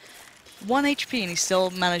play then. 1 HP and he still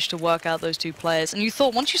managed to work out those 2 players. And you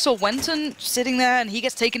thought once you saw Wenton sitting there and he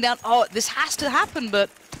gets taken down, oh, this has to happen, but...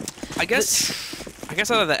 I guess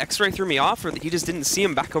either the X-ray threw me off or that he just didn't see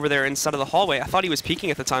him back over there inside of the hallway. I thought he was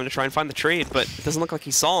peeking at the time to try and find the trade, but it doesn't look like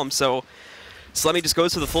he saw him, so Slemmy just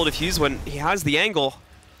goes for the full defuse when he has the angle.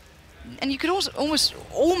 And you could also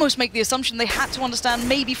almost make the assumption they had to understand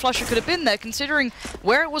maybe Flusha could have been there, considering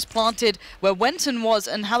where it was planted, where Wenton was,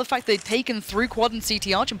 and how the fact they'd taken through quad and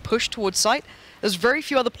CT arch and pushed towards site. There's very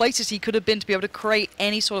few other places he could have been to be able to create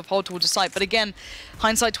any sort of hold towards the site. But again,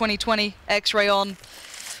 hindsight 2020, X-ray on.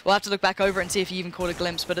 We'll have to look back over and see if he even caught a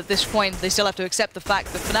glimpse. But at this point, they still have to accept the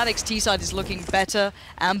fact that Fnatic's T-side is looking better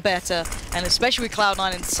and better, and especially with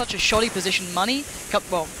Cloud9 in such a shoddy position,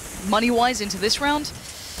 money-wise into this round.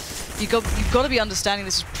 You've got to be understanding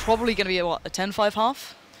this is probably going to be a 10-5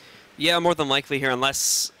 half? Yeah, more than likely here,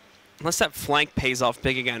 unless that flank pays off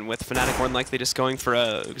big again, with Fnatic more than likely just going for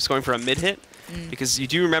a mid hit. Because you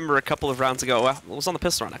do remember a couple of rounds ago, well, it was on the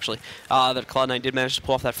pistol round actually, that Cloud9 did manage to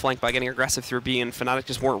pull off that flank by getting aggressive through B, and Fnatic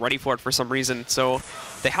just weren't ready for it for some reason. So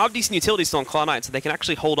they have decent utility still on Cloud9, so they can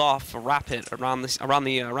actually hold off a rap hit around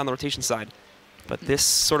the rotation side. But this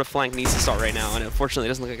sort of flank needs to start right now, and unfortunately it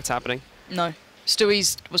doesn't look like it's happening. No.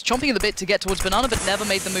 Stewie was chomping at the bit to get towards Banana, but never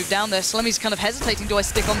made the move down there. Slemmy's kind of hesitating. Do I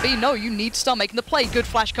stick on B? No, you need to start making the play. Good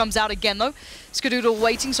flash comes out again, though. Skadoodle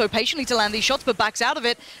waiting so patiently to land these shots, but backs out of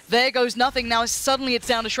it. There goes nothing. Now suddenly it's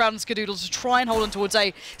down to Shroud and Skadoodle to try and hold on towards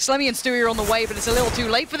A. Slemmy and Stewie are on the way, but it's a little too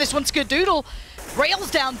late for this one. Skadoodle rails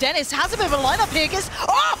down Dennis. Has a bit of a lineup here.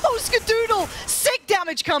 Oh, Skadoodle! Sick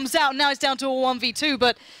damage comes out. Now it's down to a 1v2,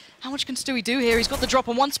 but... how much can Stewie do here? He's got the drop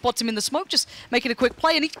on one, spots him in the smoke, just making a quick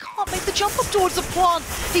play, and he can't make the jump up towards the plant.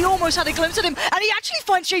 He almost had a glimpse at him, and he actually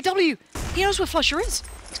finds JW. He knows where Flusha is.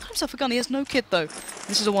 He's got himself a gun. He has no kit, though.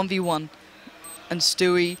 This is a 1v1. And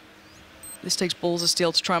Stewie, this takes balls of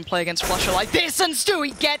steel to try and play against Flusha like this, and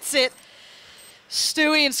Stewie gets it.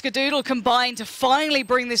 Stewie and Skadoodle combine to finally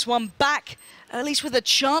bring this one back, at least with a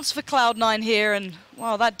chance for Cloud9 here, and,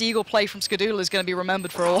 wow, that Deagle play from Skadoodle is going to be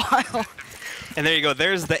remembered for a while. And there you go.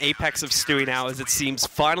 There's the apex of Stewie now, as it seems,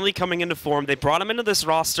 finally coming into form. They brought him into this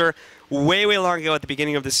roster way long ago at the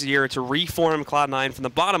beginning of this year to reform Cloud9 from the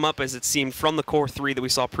bottom up, as it seemed, from the core 3 that we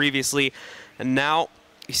saw previously. And now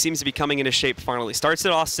he seems to be coming into shape finally. Starts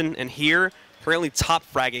at Austin, and here, currently top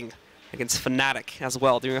fragging against Fnatic as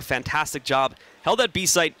well, doing a fantastic job. Held that B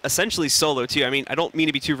site essentially solo, too. I mean, I don't mean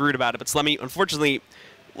to be too rude about it, but Slemmy, unfortunately,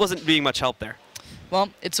 wasn't being much help there. Well,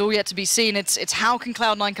 it's all yet to be seen. It's how can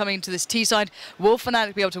Cloud9 coming into this T side? Will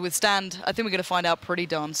Fnatic be able to withstand? I think we're going to find out pretty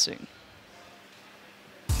darn soon.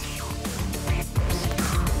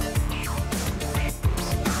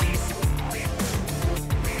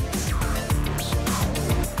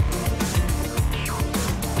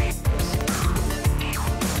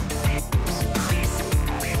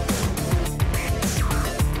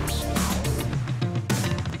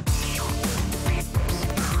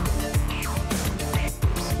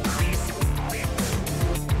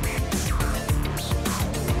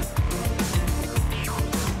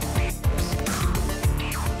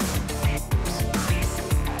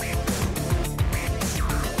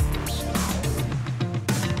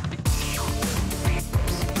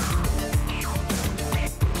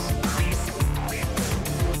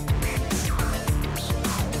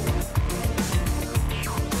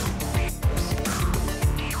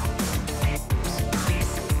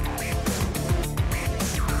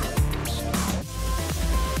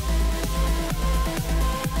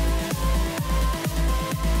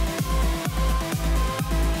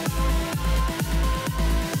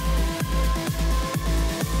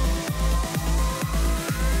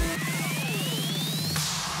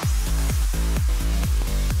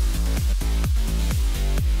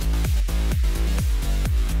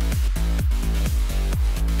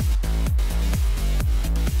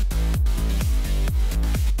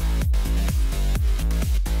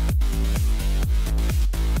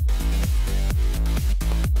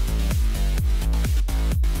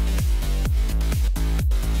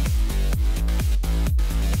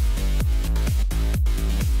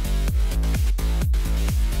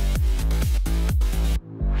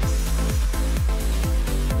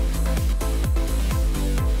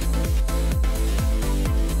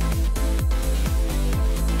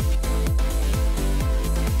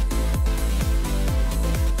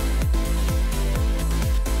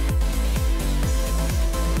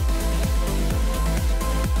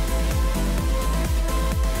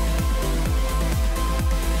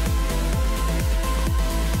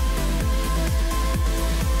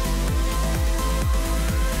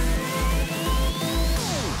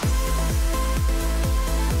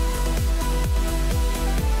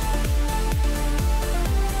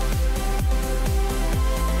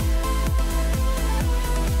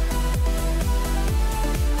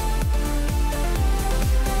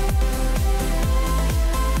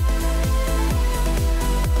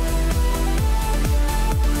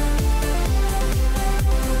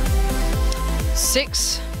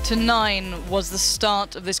 6-9 was the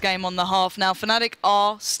start of this game on the half. Now, Fnatic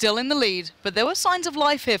are still in the lead, but there were signs of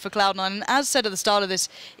life here for Cloud9. And as said at the start of this,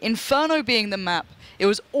 Inferno being the map, it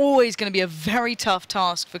was always going to be a very tough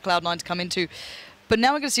task for Cloud9 to come into. But now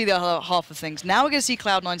we're going to see the other half of things. Now we're going to see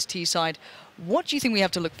Cloud9's T side. What do you think we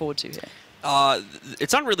have to look forward to here?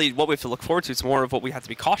 It's not really what we have to look forward to. It's more of what we have to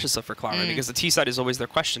be cautious of for Cloud9, because the T side is always their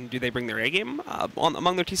question. Do they bring their A game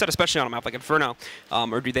among their T side, especially on a map like Inferno,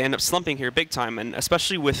 or do they end up slumping here big time? And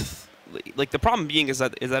especially with, like, the problem being is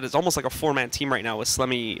that it's almost like a 4-man team right now, with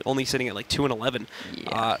Slemmy only sitting at like 2-11,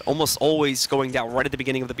 almost always going down right at the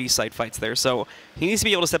beginning of the B side fights there. So he needs to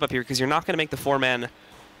be able to step up here, because you're not going to make the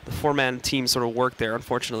 4-man team sort of work there,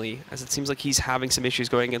 unfortunately, as it seems like he's having some issues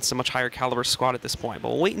going against a much higher caliber squad at this point. But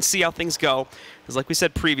we'll wait and see how things go, because like we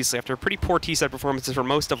said previously, after a pretty poor T-side performances for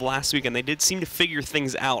most of last week, and they did seem to figure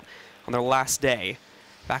things out on their last day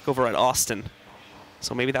back over at Austin.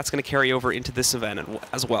 So maybe that's going to carry over into this event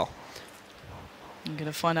as well. I'm going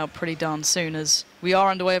to find out pretty darn soon, as we are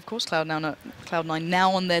underway, of course. Cloud9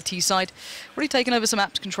 now on their T side, already taken over some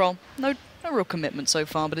apps control. No real commitment so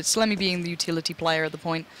far, but it's Slemmy being the utility player at the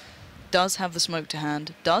point. Does have the smoke to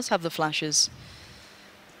hand, does have the flashes.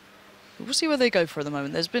 We'll see where they go for at the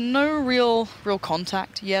moment. There's been no real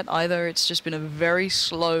contact yet either. It's just been a very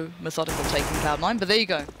slow, methodical take from Cloud9. But there you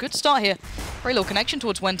go. Good start here. Very little connection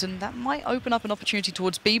towards Wenton. That might open up an opportunity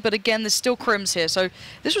towards B, but again, there's still Crims here. So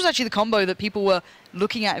this was actually the combo that people were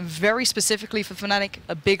looking at very specifically for Fnatic.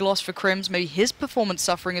 A big loss for Crims. Maybe his performance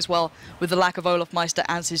suffering as well with the lack of Olaf Meister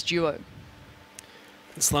as his duo.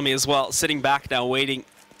 And Slemmy as well, sitting back now, waiting.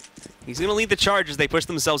 He's going to lead the charge as they push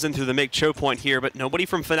themselves in through the mid choke point here, but nobody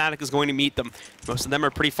from Fnatic is going to meet them. Most of them are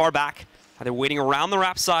pretty far back, either waiting around the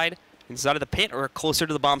ramp side, inside of the pit, or closer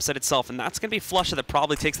to the bomb site itself. And that's going to be Flusha that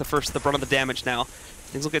probably takes the brunt of the damage now.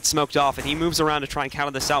 Things will get smoked off, and he moves around to try and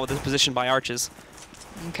counter this out with his position by Arches.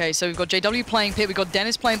 Okay, so we've got JW playing pit, we've got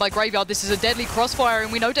Dennis playing by Graveyard. This is a deadly crossfire,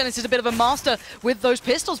 and we know Dennis is a bit of a master with those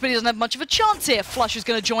pistols, but he doesn't have much of a chance here. Flush is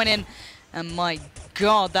going to join in, and my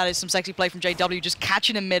God, that is some sexy play from JW, just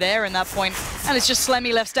catching him mid-air in that point. And it's just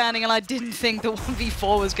Slemmy left standing, and I didn't think the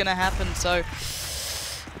 1v4 was going to happen, so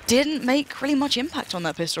didn't make really much impact on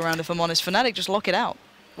that pistol round, if I'm honest. Fnatic just lock it out.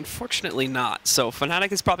 Unfortunately not. So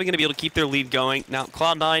Fnatic is probably going to be able to keep their lead going. Now,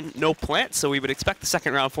 Cloud9, no plant, so we would expect the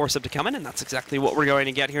second round force-up to come in, and that's exactly what we're going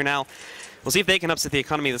to get here now. We'll see if they can upset the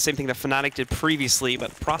economy, the same thing that Fnatic did previously,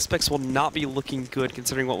 but prospects will not be looking good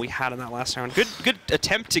considering what we had in that last round. Good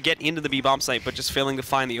attempt to get into the B-bomb site, but just failing to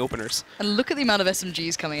find the openers. And look at the amount of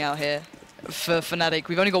SMGs coming out here for Fnatic.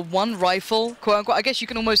 We've only got one rifle, quote-unquote. I guess you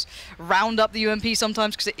can almost round up the UMP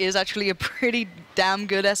sometimes, because it is actually a pretty damn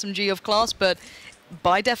good SMG of class, but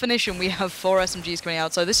by definition, we have 4 SMGs coming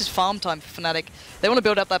out, so this is farm time for Fnatic. They want to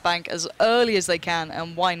build up that bank as early as they can,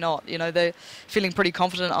 and why not? You know, they're feeling pretty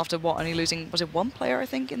confident after, what, only losing, was it 1 player, I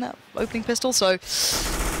think, in that opening pistol? So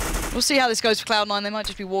we'll see how this goes for Cloud9. They might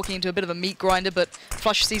just be walking into a bit of a meat grinder, but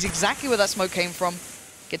Flush sees exactly where that smoke came from,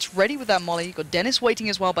 gets ready with that molly. You've got Dennis waiting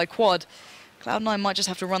as well by Quad. Cloud9 might just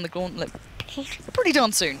have to run the gauntlet pretty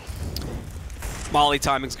darn soon. Molly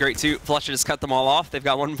timing's great too. Flusha just cut them all off. They've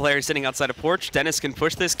got one player sitting outside a porch. Dennis can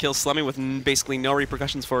push this, kill Slemmy with basically no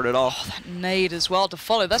repercussions for it at all. Oh, that nade as well to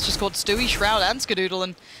follow. That's just called Stewie, Shroud, and Skadoodle.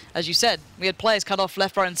 And as you said, we had players cut off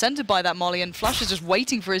left, right, and center by that molly, and Flush is just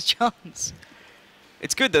waiting for his chance.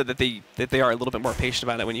 It's good though that they are a little bit more patient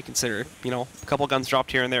about it when you consider, you know, a couple guns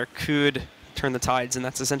dropped here and there could turn the tides, and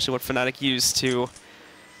that's essentially what Fnatic used to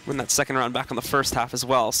win that second round back on the first half as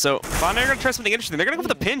well. So Cloud9 are going to try something interesting. They're going to go for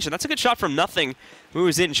the pinch, and that's a good shot from nothing.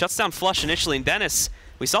 Moves in, shuts down Flush initially, and Dennis,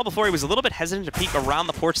 we saw before he was a little bit hesitant to peek around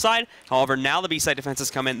the porch side. However, now the B-side defenses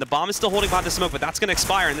come in. The bomb is still holding behind the smoke, but that's going to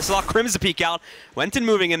expire, and this allows Crims to peek out. Wenton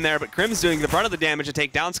moving in there, but Crims doing the brunt of the damage to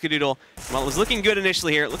take down Skadoodle. Well, it was looking good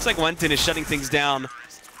initially here. It looks like Wenton is shutting things down.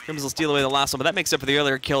 Crims will steal away the last one, but that makes up for the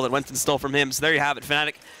earlier kill that Wenton stole from him. So there you have it,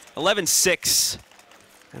 Fnatic 11-6.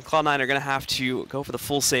 And Cloud9 are going to have to go for the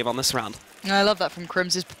full save on this round. I love that from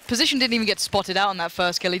Crims. His position didn't even get spotted out on that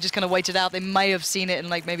first kill. He just kind of waited out. They may have seen it and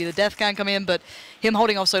like maybe the death can come in, but him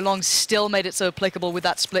holding off so long still made it so applicable with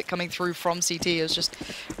that split coming through from CT. It was just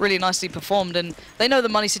really nicely performed, and they know the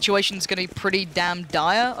money situation is going to be pretty damn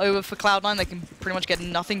dire over for Cloud9. They can pretty much get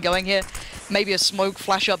nothing going here. Maybe a smoke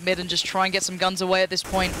flash up mid and just try and get some guns away at this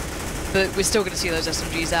point. But we're still going to see those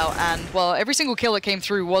SMGs out, and, well, every single kill that came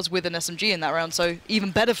through was with an SMG in that round, so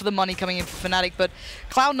even better for the money coming in for Fnatic. But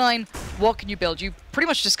Cloud9, what can you build? You pretty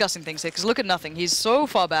much discussing things here, because look at nothing. He's so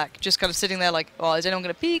far back, just kind of sitting there like, oh, is anyone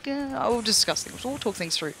going to peek? We'll discuss things. We'll talk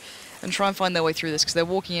things through and try and find their way through this, because they're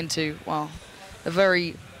walking into, well, a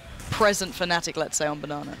very present Fnatic, let's say, on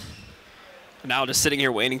Banana. Now just sitting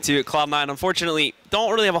here waiting to Cloud9. Unfortunately,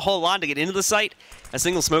 don't really have a whole lot to get into the site. A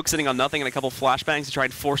single smoke sitting on nothing and a couple flashbangs to try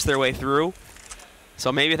and force their way through.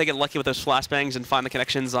 So maybe if they get lucky with those flashbangs and find the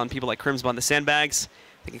connections on people like Crims behind the sandbags,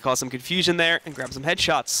 they can cause some confusion there and grab some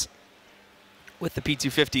headshots with the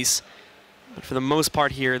P250s. But for the most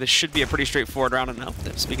part here, this should be a pretty straightforward round. And now,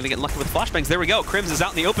 speaking of getting lucky with flashbangs, there we go. Crims is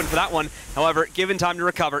out in the open for that one. However, given time to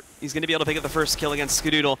recover, he's going to be able to pick up the first kill against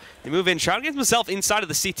Skadoodle. They move in. Shroud gets himself inside of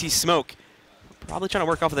the CT smoke. Probably trying to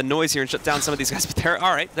work off of the noise here and shut down some of these guys. But there,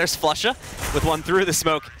 all right, there's Flusha with one through the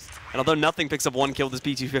smoke. And although nothing picks up one kill with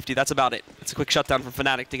his P250, that's about it. It's a quick shutdown from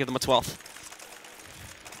Fnatic to give them a 12th.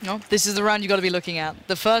 No, this is the round you got to be looking at.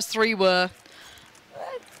 The first three were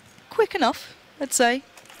quick enough, let's say.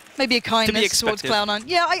 Maybe a kindness towards Cloud9.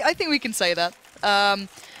 Yeah, I think we can say that.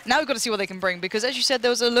 Now we've got to see what they can bring, because as you said, there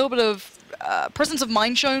was a little bit of presence of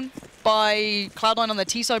mind shown by Cloud9 on their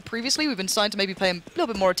T side previously. We've been starting to maybe pay a little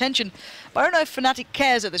bit more attention. But I don't know if Fnatic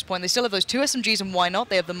cares at this point. They still have those 2 SMGs, and why not?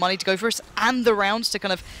 They have the money to go first and the rounds to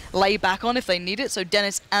kind of lay back on if they need it. So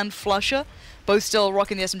Dennis and Flusha both still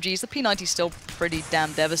rocking the SMGs. The P90 is still pretty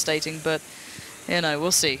damn devastating, but you know,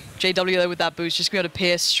 we'll see. JW though with that boost, just going to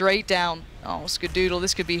pierce straight down. Oh, Skadoodle,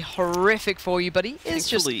 this could be horrific for you, but he is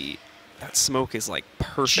just... that smoke is like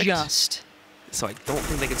perfect. So I don't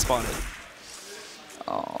think they can spot it.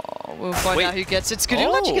 Oh, we'll find out who gets it.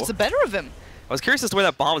 Skadoodle actually gets the better of him. I was curious as to where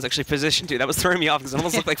that bomb was actually positioned to. That was throwing me off because it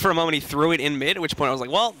almost looked like for a moment he threw it in mid, at which point I was like,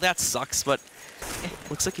 well, that sucks, but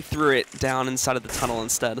looks like he threw it down inside of the tunnel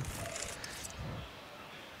instead.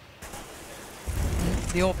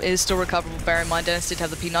 The AWP is still recoverable. Bear in mind, Dennis did have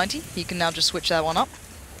the P90. He can now just switch that one up.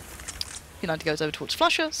 P90 goes over towards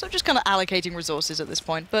Flusha, so just kind of allocating resources at this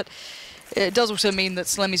point. But it does also mean that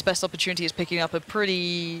Slemmy's best opportunity is picking up a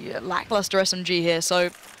pretty lackluster SMG here. So,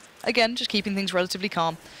 again, just keeping things relatively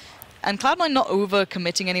calm. And Cloud9 not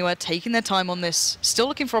over-committing anywhere, taking their time on this, still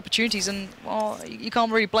looking for opportunities, and, well, you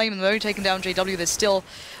can't really blame them. They're only taking down JW. There's still,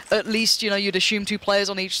 at least, you know, you'd assume 2 players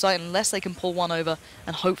on each side, unless they can pull one over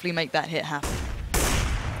and hopefully make that hit happen.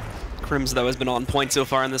 Crims, though, has been on point so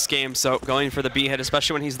far in this game, so going for the B hit,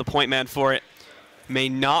 especially when he's the point man for it, may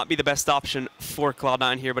not be the best option for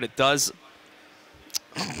Cloud9 here, but it does...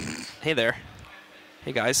 Hey there.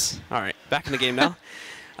 Hey, guys. All right, back in the game now.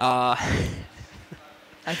 I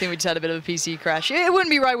think we just had a bit of a PC crash. It wouldn't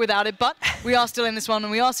be right without it, but we are still in this one,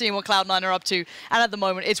 and we are seeing what Cloud9 are up to. And at the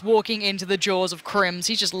moment, it's walking into the jaws of Crims.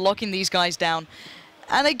 He's just locking these guys down.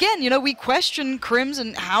 And again, you know, we question Crims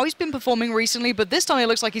and how he's been performing recently, but this time it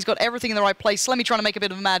looks like he's got everything in the right place. Slemmy trying to make a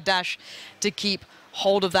bit of a mad dash to keep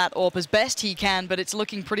hold of that AWP as best he can, but it's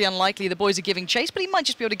looking pretty unlikely. The boys are giving chase, but he might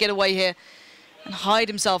just be able to get away here and hide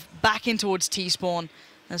himself back in towards T-spawn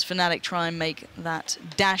as Fnatic try and make that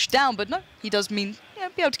dash down. But no, he does mean, yeah,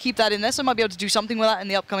 be able to keep that in there, so might be able to do something with that in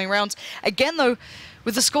the upcoming rounds. Again, though,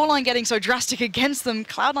 with the scoreline getting so drastic against them,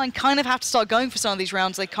 Cloud9 kind of have to start going for some of these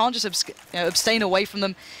rounds. They can't just abstain away from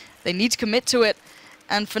them. They need to commit to it.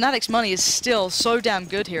 And Fnatic's money is still so damn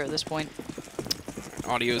good here at this point.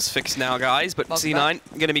 Audio's fixed now, guys, but C9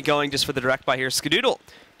 going to be going just for the direct buy here. Skadoodle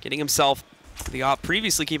getting himself the op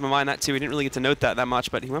previously. Keep in mind that, too. We didn't really get to note that much,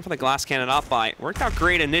 but he went for the glass cannon op buy. Worked out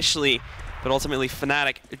great initially, but ultimately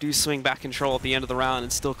Fnatic do swing back control at the end of the round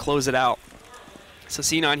and still close it out. So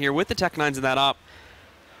C9 here with the Tech 9s in that op.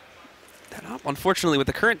 That op, unfortunately, with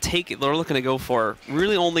the current take they're looking to go for,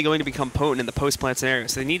 really only going to become potent in the post-plant scenario.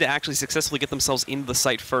 So they need to actually successfully get themselves into the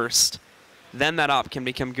site first. Then that op can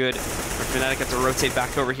become good. Fnatic have to rotate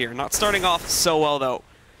back over here. Not starting off so well, though,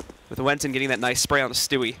 with Wenton getting that nice spray on the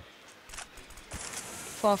Stewie.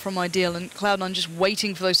 Far from ideal, and Cloud9 just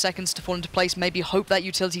waiting for those seconds to fall into place. Maybe hope that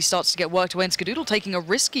utility starts to get worked away. And Skadoodle taking a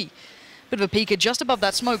risky bit of a peeker just above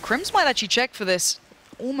that smoke. Crims might actually check for this.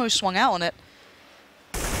 Almost swung out on it.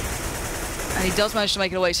 And he does manage to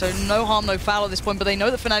make it away, so no harm, no foul at this point, but they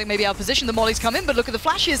know that Fnatic may be out of position. The mollies come in, but look at the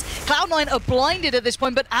flashes. Cloud9 are blinded at this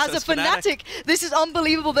point, but as a Fnatic, this is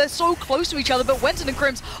unbelievable. They're so close to each other, but Wenton and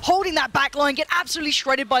Crims holding that back line, get absolutely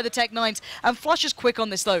shredded by the Tech 9s. And Flush is quick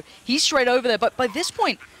on this, though. He's straight over there, but by this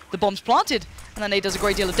point, the bomb's planted, and then Nate does a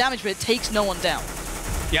great deal of damage, but it takes no one down.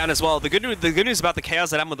 Yeah, and as well, the good news about the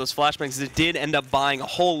chaos that happened with those flashbangs is it did end up buying a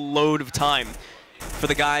whole load of time for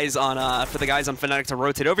the guys on Fnatic to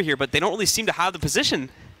rotate over here, but they don't really seem to have the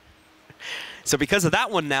position. So because of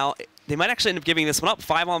that one now, they might actually end up giving this one up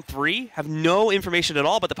 5-on-3, have no information at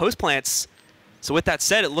all but the post plants. So with that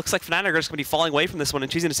said, it looks like Fnatic are just going to be falling away from this one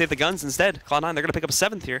and choosing to save the guns instead. Cloud9, they're going to pick up a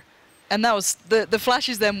 7th here. And that was, the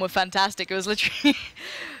flashes then were fantastic. It was literally,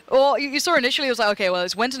 well, you saw initially, it was like, okay, well,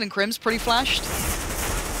 it's Wenton and Crims pretty flashed.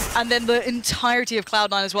 And then the entirety of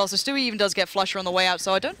Cloud9 as well. So Stewie even does get Flusher on the way out,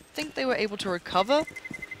 so I don't think they were able to recover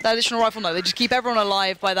that additional rifle? No, they just keep everyone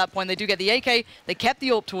alive by that point. They do get the AK. They kept the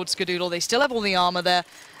AWP towards Skadoodle. They still have all the armor there.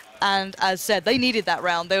 And as said, they needed that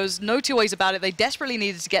round. There was no two ways about it. They desperately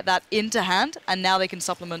needed to get that into hand, and now they can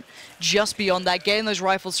supplement just beyond that, getting those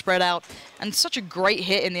rifles spread out. And such a great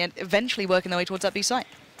hit in the end, eventually working their way towards that B site.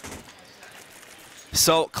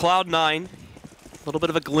 So Cloud9, a little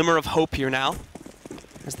bit of a glimmer of hope here now,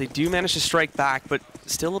 as they do manage to strike back, but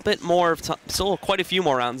still a bit more, still quite a few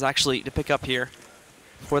more rounds actually to pick up here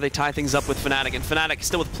before they tie things up with Fnatic. And Fnatic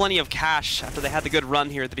still with plenty of cash after they had the good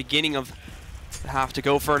run here at the beginning of the half to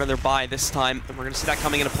go for another buy this time. And we're going to see that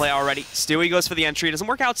coming into play already. Stewie goes for the entry. It doesn't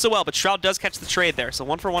work out so well, but Shroud does catch the trade there. So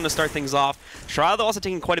 1-for-1 to start things off. Shroud though also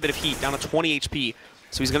taking quite a bit of heat, down to 20 HP.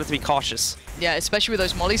 So he's going to have to be cautious. Yeah, especially with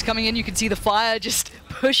those mollies coming in. You can see the fire just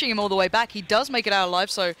pushing him all the way back. He does make it out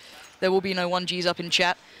alive, so there will be no 1Gs up in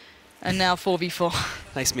chat. And now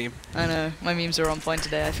 4v4. Nice meme. I know, my memes are on point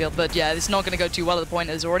today, I feel. But yeah, it's not going to go too well at the point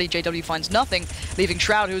as already JW finds nothing, leaving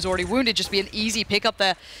Shroud, who is already wounded, just be an easy pickup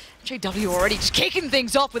there. JW already just kicking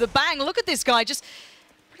things off with a bang. Look at this guy, just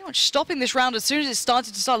pretty much stopping this round as soon as it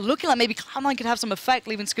started to start looking like maybe Cloud9 could have some effect,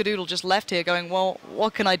 leaving Skadoodle just left here going, well,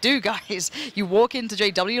 what can I do, guys? You walk into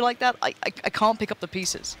JW like that, I can't pick up the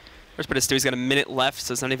pieces. First bit of Stewie's got a minute left,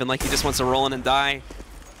 so it's not even like he just wants to roll in and die.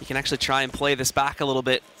 He can actually try and play this back a little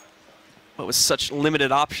bit. But with such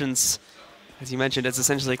limited options, as you mentioned, it's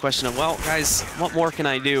essentially a question of, well, guys, what more can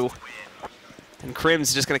I do? And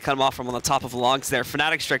Crim's just going to cut him off from on the top of the logs there.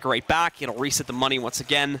 Fnatic strike right back. It'll reset the money once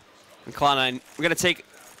again. And Cloud9, we're going to take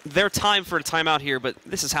their time for a timeout here, but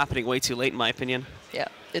this is happening way too late, in my opinion. Yeah,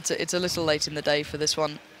 it's a little late in the day for this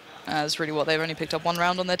one. That's really what they've only picked up one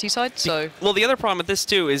round on their T side, so... Well, the other problem with this,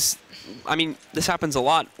 too, is, I mean, this happens a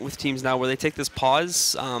lot with teams now where they take this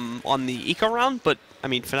pause on the eco round, but, I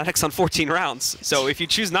mean, Fnatic's on 14 rounds. So if you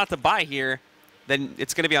choose not to buy here, then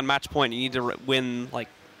it's going to be on match point. You need to win, like,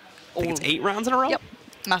 I think it's 8 rounds in a row? Yep.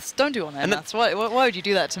 Maths, don't do on there, Maths. Why would you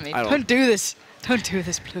do that to me? Don't do this. Don't do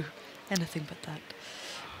this, Blue. Anything but that.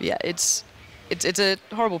 But yeah, it's a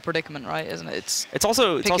horrible predicament, right? Isn't it? It's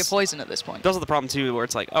also pick your poison at this point. It's also the problem too, where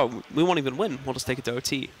it's like, oh, we won't even win. We'll just take it to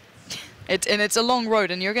OT. And it's a long road,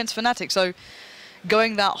 and you're against Fnatic, so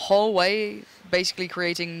going that whole way, basically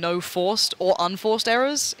creating no forced or unforced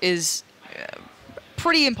errors, is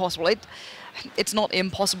pretty impossible. It's not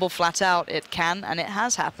impossible flat out. It can, and it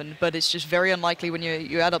has happened, but it's just very unlikely when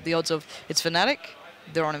you add up the odds of it's Fnatic,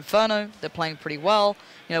 they're on Inferno, they're playing pretty well.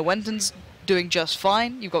 You know, Wenton's doing just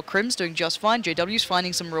fine. You've got Crim's doing just fine. JW's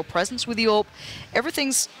finding some real presence with the AWP.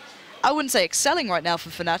 Everything's, I wouldn't say excelling right now for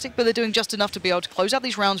Fnatic, but they're doing just enough to be able to close out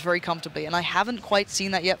these rounds very comfortably, and I haven't quite seen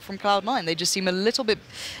that yet from Cloud9. They just seem a little bit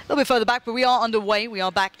further back, but we are underway. We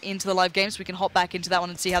are back into the live games. We can hop back into that one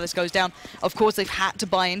and see how this goes down. Of course, they've had to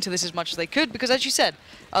buy into this as much as they could, because as you said,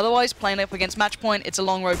 otherwise playing up against match point, it's a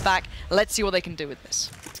long road back. Let's see what they can do with this.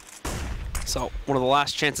 So one of the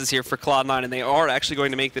last chances here for Cloud9, and they are actually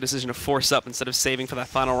going to make the decision to force up instead of saving for that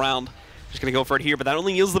final round. Just going to go for it here, but that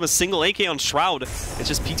only yields them a single AK on Shroud. It's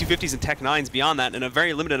just P250s and Tech 9s beyond that, and a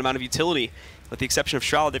very limited amount of utility, with the exception of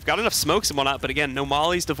Shroud. They've got enough smokes and whatnot, but again, no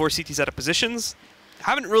mollies to force CTs out of positions.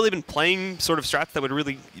 Haven't really been playing sort of strats that would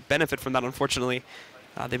really benefit from that, unfortunately.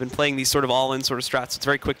 They've been playing these sort of all-in sort of strats. It's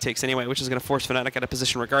very quick takes anyway, which is going to force Fnatic out of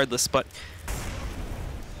position regardless, but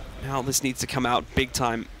now this needs to come out big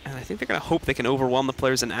time, and I think they're going to hope they can overwhelm the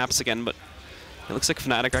players in apps again, but it looks like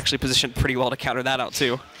Fnatic are actually positioned pretty well to counter that out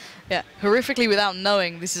too. Yeah, horrifically without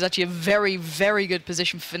knowing, this is actually a very, very good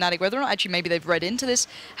position for Fnatic. Whether or not actually maybe they've read into this,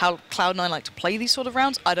 how Cloud9 like to play these sort of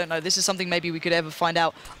rounds, I don't know. This is something maybe we could ever find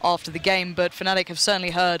out after the game, but Fnatic have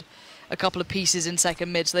certainly heard a couple of pieces in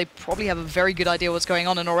second mid, so they probably have a very good idea what's going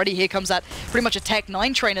on, and already here comes that pretty much a Tech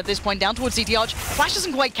 9 train at this point down towards CT Arch. Flash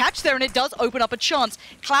doesn't quite catch there, and it does open up a chance.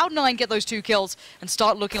 Cloud9 get those 2 kills and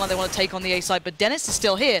start looking like they want to take on the A side, but Dennis is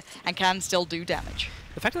still here and can still do damage.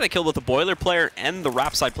 The fact that they killed both the Boiler player and the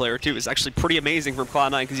Rap side player too is actually pretty amazing from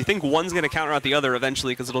Cloud9, because you think one's going to counter out the other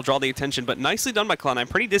eventually because it'll draw the attention, but nicely done by Cloud9.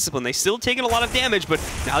 Pretty disciplined. They still taking a lot of damage, but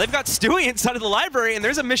now they've got Stewie inside of the library, and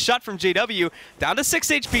there's a missed shot from JW. Down to 6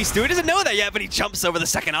 HP. Stewie doesn't know that yet, but he jumps over the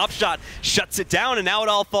second op shot, shuts it down, and now it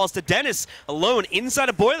all falls to Dennis alone inside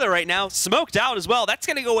a Boiler right now. Smoked out as well. That's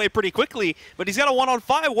going to go away pretty quickly, but he's got a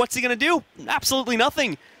 1-on-5. What's he going to do? Absolutely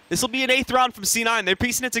nothing. This will be an 8th round from C9. They're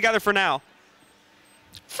piecing it together for now.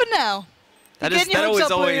 For now. That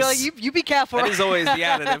always like, you be careful. That is always the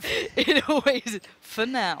additive. It always is. For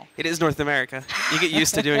now. It is North America. You get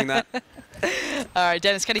used to doing that. All right,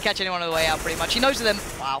 Dennis, can he catch anyone on the way out pretty much? He knows them.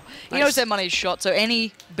 Wow. He knows their money is shot, so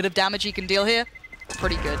any bit of damage he can deal here,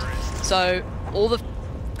 pretty good. So all the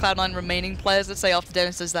Cloud9 remaining players, let's say after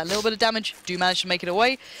Dennis does that little bit of damage, do manage to make it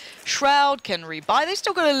away. Shroud can rebuy. They've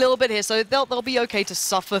still got a little bit here, so they'll be okay to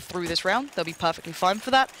suffer through this round. They'll be perfectly fine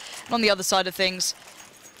for that. And on the other side of things,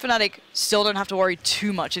 Fnatic still don't have to worry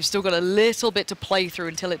too much. They've still got a little bit to play through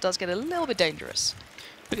until it does get a little bit dangerous.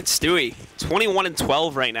 Look at Stewie, 21 and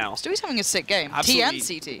 12 right now. Stewie's having a sick game. Absolutely,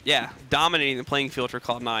 T and CT. Yeah, dominating the playing field for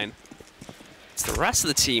Cloud9. It's the rest of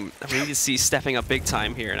the team that we need to see stepping up big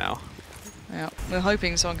time here now. Yeah, we're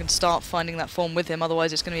hoping someone can start finding that form with him,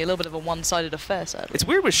 otherwise it's going to be a little bit of a one-sided affair, sadly. It's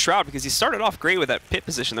weird with Shroud because he started off great with that pit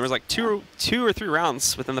position. There was like two or three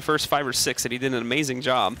rounds within the first 5 or 6 that he did an amazing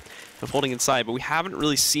job of holding inside, but we haven't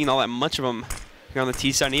really seen all that much of him here on the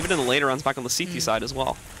T side, and even in the later rounds back on the CT side as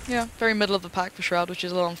well. Yeah, very middle of the pack for Shroud, which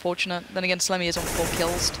is a little unfortunate. Then again, Slemmy is on 4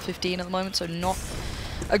 kills to 15 at the moment, so not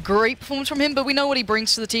a great performance from him, but we know what he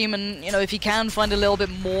brings to the team, and you know, if he can find a little bit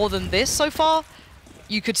more than this so far,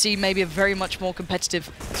 you could see maybe a very much more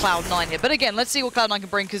competitive Cloud9 here. But again, let's see what Cloud9 can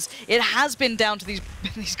bring, because it has been down to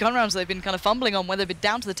these gun rounds they've been kind of fumbling on, where they've been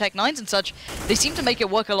down to the Tech 9s and such. They seem to make it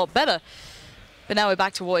work a lot better. But now we're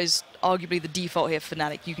back to what is arguably the default here for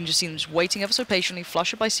Fnatic. You can just see them just waiting ever so patiently,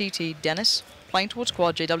 flush it by CT, Dennis playing towards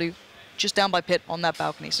quad, JW just down by pit on that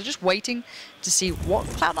balcony. So just waiting to see what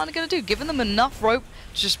Cloud9 are going to do, giving them enough rope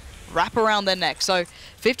to just wrap around their neck. So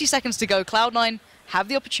 50 seconds to go. Cloud9 have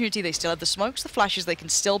the opportunity. They still have the smokes, the flashes. They can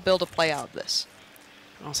still build a play out of this.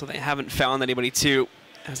 Also, they haven't found anybody too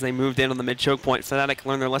as they moved in on the mid-choke point. Fnatic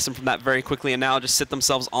learned their lesson from that very quickly and now just sit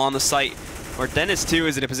themselves on the site. Where Dennis, too,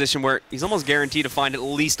 is in a position where he's almost guaranteed to find at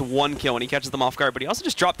least 1 kill when he catches them off guard, but he also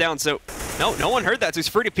just dropped down, so no one heard that, so he's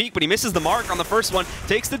free to peek, but he misses the mark on the first one,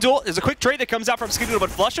 takes the duel. There's a quick trade that comes out from Skadoodle, but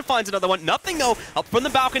Flusha finds another one. Nothing, though, up from the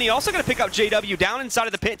balcony. Also going to pick up JW down inside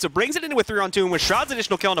of the pit, so brings it into a 3-on-2, and with Shroud's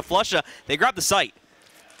additional kill into Flusha, they grab the site.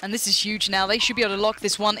 And this is huge now. They should be able to lock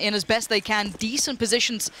this one in as best they can. Decent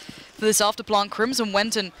positions for this afterplant. Crimson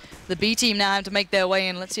went, and the B team now have to make their way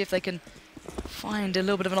in. Let's see if they can find a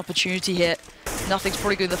little bit of an opportunity here. Nothing's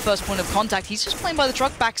probably going to be the first point of contact. He's just playing by the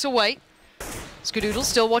truck, backs away. Skadoodle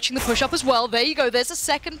still watching the push-up as well. There you go. There's a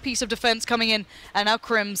second piece of defense coming in, and now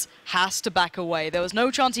Crims has to back away. There was no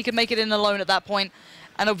chance he could make it in alone at that point.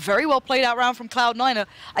 And a very well played out round from Cloud9.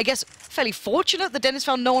 I guess fairly fortunate that Dennis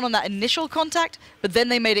found no one on that initial contact, but then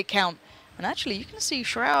they made it count. And actually, you can see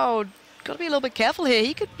Shroud got to be a little bit careful here.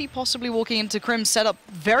 He could be possibly walking into Crim's setup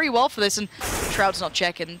very well for this, and Shroud's not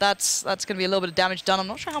checking. That's going to be a little bit of damage done. I'm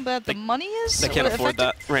not sure how bad the money is. They can't afford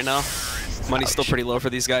that right now. Money's still pretty low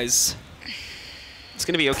for these guys. It's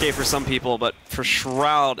going to be okay for some people, but for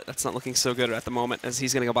Shroud, that's not looking so good at the moment, as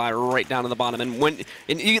he's going to go by right down to the bottom. And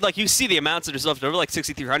you see the amounts that are left over, like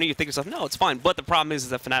 6,300, you think to yourself, no, it's fine. But the problem is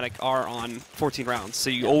that Fnatic are on 14 rounds, so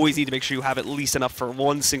you always need to make sure you have at least enough for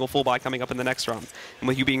one single full buy coming up in the next round. And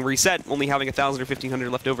with you being reset, only having 1,000 or 1,500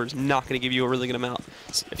 left over is not going to give you a really good amount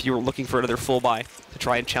if you were looking for another full buy to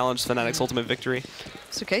try and challenge Fnatic's ultimate victory.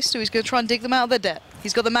 It's okay, Stewie's going to try and dig them out of their debt.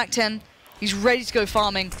 He's got the Mac 10. He's ready to go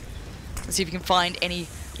farming. Let's see if he can find any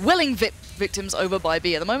willing victims over by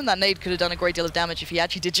B. At the moment, that nade could have done a great deal of damage if he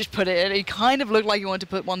actually did just put it in. He kind of looked like he wanted to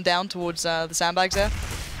put one down towards the sandbags there.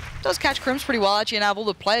 Does catch Crims pretty well, actually, and out of all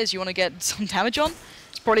the players you want to get some damage on,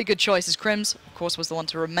 it's probably a good choice, as Crims, of course, was the one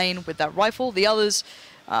to remain with that rifle. The others,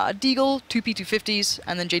 Deagle, 2 P250s,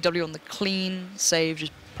 and then JW on the clean save,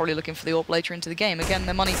 just probably looking for the AWP later into the game. Again,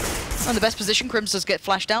 their money in the best position. Crims does get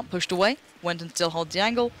flashed out, pushed away, went and still holds the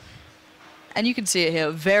angle. And you can see it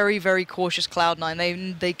here, very, very cautious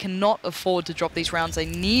Cloud9. They cannot afford to drop these rounds. They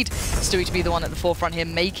need Stewie to be the one at the forefront here,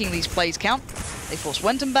 making these plays count. They force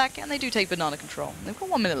Wenton back, and they do take banana control. They've got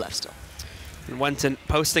 1 minute left still. And Wenton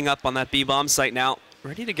posting up on that B-bomb site now,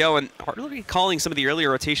 ready to go, and hardly calling some of the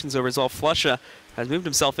earlier rotations over as well. Flusha has moved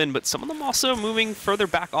himself in, but some of them also moving further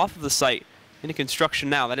back off of the site into construction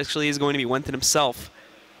now. That actually is going to be Wenton himself,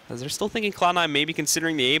 as they're still thinking Cloud9 may be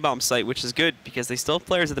considering the A-bomb site, which is good because they still have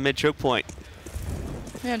players at the mid-choke point.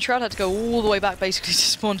 Yeah, and Shroud had to go all the way back basically to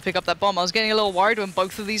spawn to pick up that bomb. I was getting a little worried when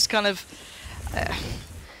both of these kind of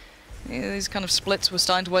splits were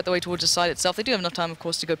starting to work their way towards the site itself. They do have enough time, of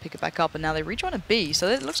course, to go pick it back up, and now they rejoin a B. So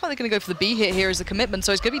it looks like they're going to go for the B hit here as the commitment.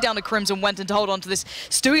 So it's going to be down to Crims and Wenton to hold on to this.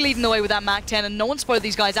 Stewie leading the way with that Mac 10, and no one spotted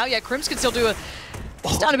these guys out yet. Crims can still do a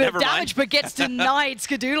bit of damage, but gets denied.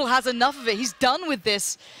 Skadoodle has enough of it. He's done with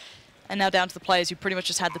this. And now down to the players who pretty much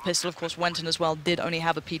just had the pistol. Of course, Wenton as well did only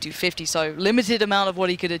have a P250, so limited amount of what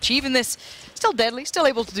he could achieve in this. Still deadly, still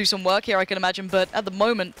able to do some work here, I can imagine. But at the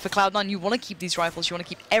moment, for Cloud9, you want to keep these rifles. You want to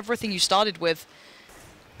keep everything you started with.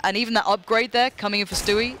 And even that upgrade there, coming in for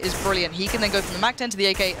Stewie, is brilliant. He can then go from the Mac 10 to the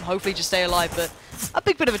AK and hopefully just stay alive. But a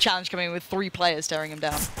big bit of a challenge coming in with 3 players staring him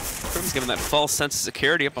down. Crim's giving that false sense of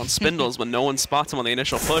security up on Spindles when no one spots him on the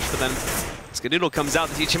initial push, but then Skadoodle comes out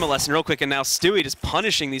to teach him a lesson real quick, and now Stewie just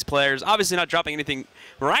punishing these players. Obviously not dropping anything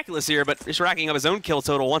miraculous here, but just racking up his own kill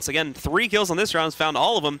total once again. 3 kills on this round, found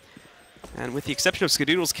all of them. And with the exception of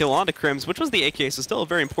Skadoodle's kill onto Crims, which was the AK, so still a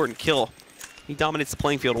very important kill, he dominates the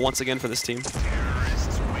playing field once again for this team.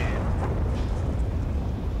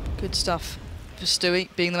 Good stuff for Stewie,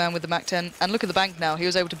 being the man with the MAC-10. And look at the bank now. He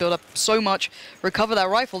was able to build up so much, recover that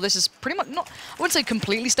rifle. This is pretty much not, I wouldn't say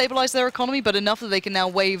completely stabilized their economy, but enough that they can now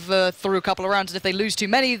wave through a couple of rounds. And if they lose too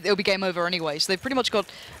many, it'll be game over anyway. So they've pretty much got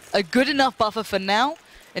a good enough buffer for now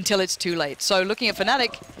until it's too late. So looking at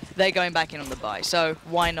Fnatic, they're going back in on the buy. So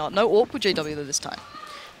why not? No AWP with JW this time.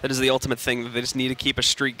 That is the ultimate thing, that they just need to keep a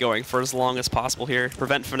streak going for as long as possible here.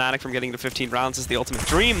 Prevent Fnatic from getting to 15 rounds is the ultimate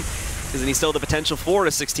dream, because then he still have the potential for a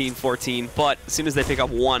 16-14, but as soon as they pick up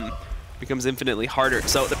 1, it becomes infinitely harder.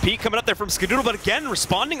 So the peek coming up there from Skadoodle, but again,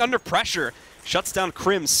 responding under pressure. Shuts down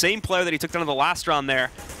Crim, same player that he took down in the last round there,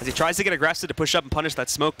 as he tries to get aggressive to push up and punish that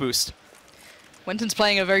smoke boost. Wenton's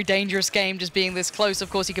playing a very dangerous game, just being this close. Of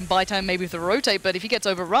course, he can buy time maybe with the rotate, but if he gets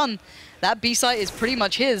overrun, that B site is pretty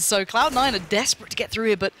much his. So Cloud9 are desperate to get through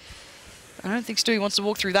here, but I don't think Stewie wants to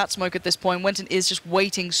walk through that smoke at this point. Wenton is just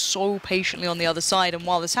waiting so patiently on the other side, and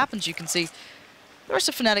while this happens, you can see the rest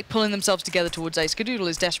of Fnatic pulling themselves together towards A. Skadoodle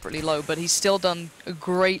is desperately low, but he's still done a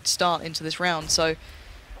great start into this round. So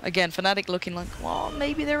again, Fnatic looking like, well,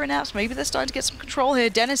 maybe they're in apps, maybe they're starting to get some control here.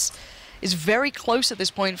 Dennis is very close at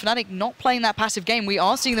this point. Fnatic not playing that passive game. We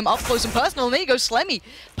are seeing them up close and personal. And there you go, Slemmy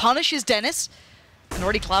punishes Dennis. And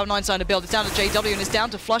already Cloud9 starting to build. It's down to JW and it's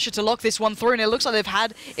down to Flusher to lock this one through. And it looks like they've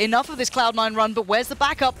had enough of this Cloud9 run, but where's the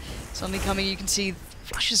backup? Suddenly coming, you can see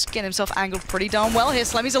Flusher's getting himself angled pretty darn well here.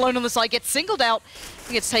 Slemmy's alone on the side, gets singled out,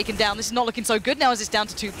 he gets taken down. This is not looking so good now as it's down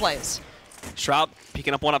to 2 players. Shroud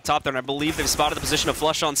picking up one up top there, and I believe they've spotted the position of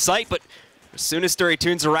Flush on site, but as soon as Sturry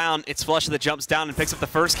tunes around, it's Flusher that jumps down and picks up the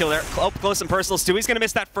first kill there. Up close and personal. Stewie's going to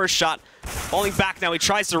miss that first shot. Falling back now, he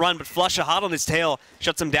tries to run, but Flusher hot on his tail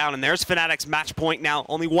shuts him down, and there's Fnatic's match point now.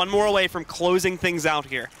 Only 1 more away from closing things out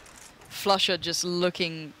here. Flusher just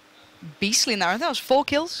looking beastly in there. I think that was 4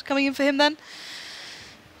 kills coming in for him then.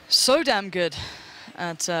 So damn good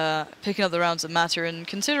at picking up the rounds that matter, and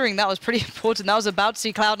considering that was pretty important, that was about to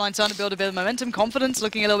see Cloud9 starting to build a bit of momentum, confidence,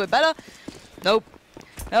 looking a little bit better. Nope.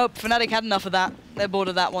 Nope, Fnatic had enough of that. They're bored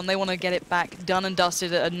of that one. They want to get it back done and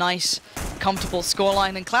dusted at a nice, comfortable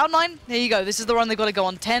scoreline. And Cloud9, here you go. This is the run they've got to go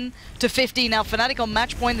on, 10-15. Now Fnatic on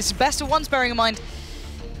match point. This is best of 1s, bearing in mind.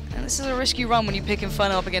 And this is a risky run when you pick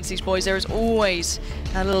Inferno up against these boys. There is always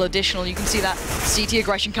a little additional. You can see that CT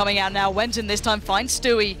aggression coming out now. Wenton this time finds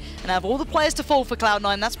Stewie and have all the players to fall for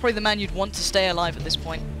Cloud9. That's probably the man you'd want to stay alive at this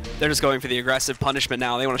point. They're just going for the aggressive punishment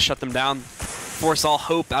now. They want to shut them down, force all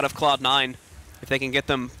hope out of Cloud9. If they can get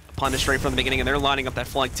them punished right from the beginning, and they're lining up that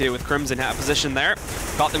flank too with Crimson in position there.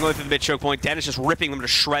 Caught them going through the mid choke point. Dennis just ripping them to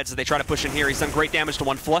shreds as they try to push in here. He's done great damage to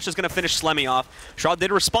one. Flush is going to finish Slemmy off. Shroud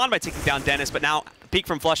did respond by taking down Dennis, but now peek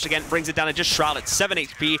from Flush again brings it down to just Shroud at 7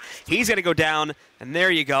 HP. He's going to go down, and there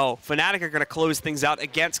you go. Fnatic are going to close things out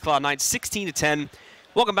against Cloud9, 16-10.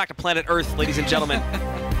 Welcome back to Planet Earth, ladies and gentlemen.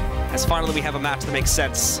 As finally we have a match that makes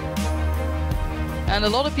sense. And a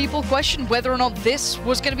lot of people questioned whether or not this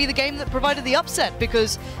was going to be the game that provided the upset,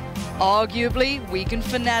 because arguably, weakened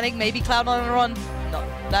Fnatic, maybe Cloud9 on a run. No,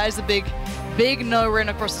 that is the big no run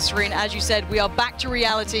across the screen. As you said, we are back to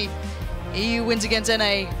reality. EU wins against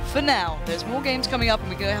NA for now. There's more games coming up, and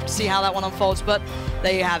we're going to have to see how that one unfolds, but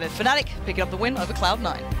there you have it. Fnatic picking up the win over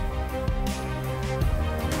Cloud9.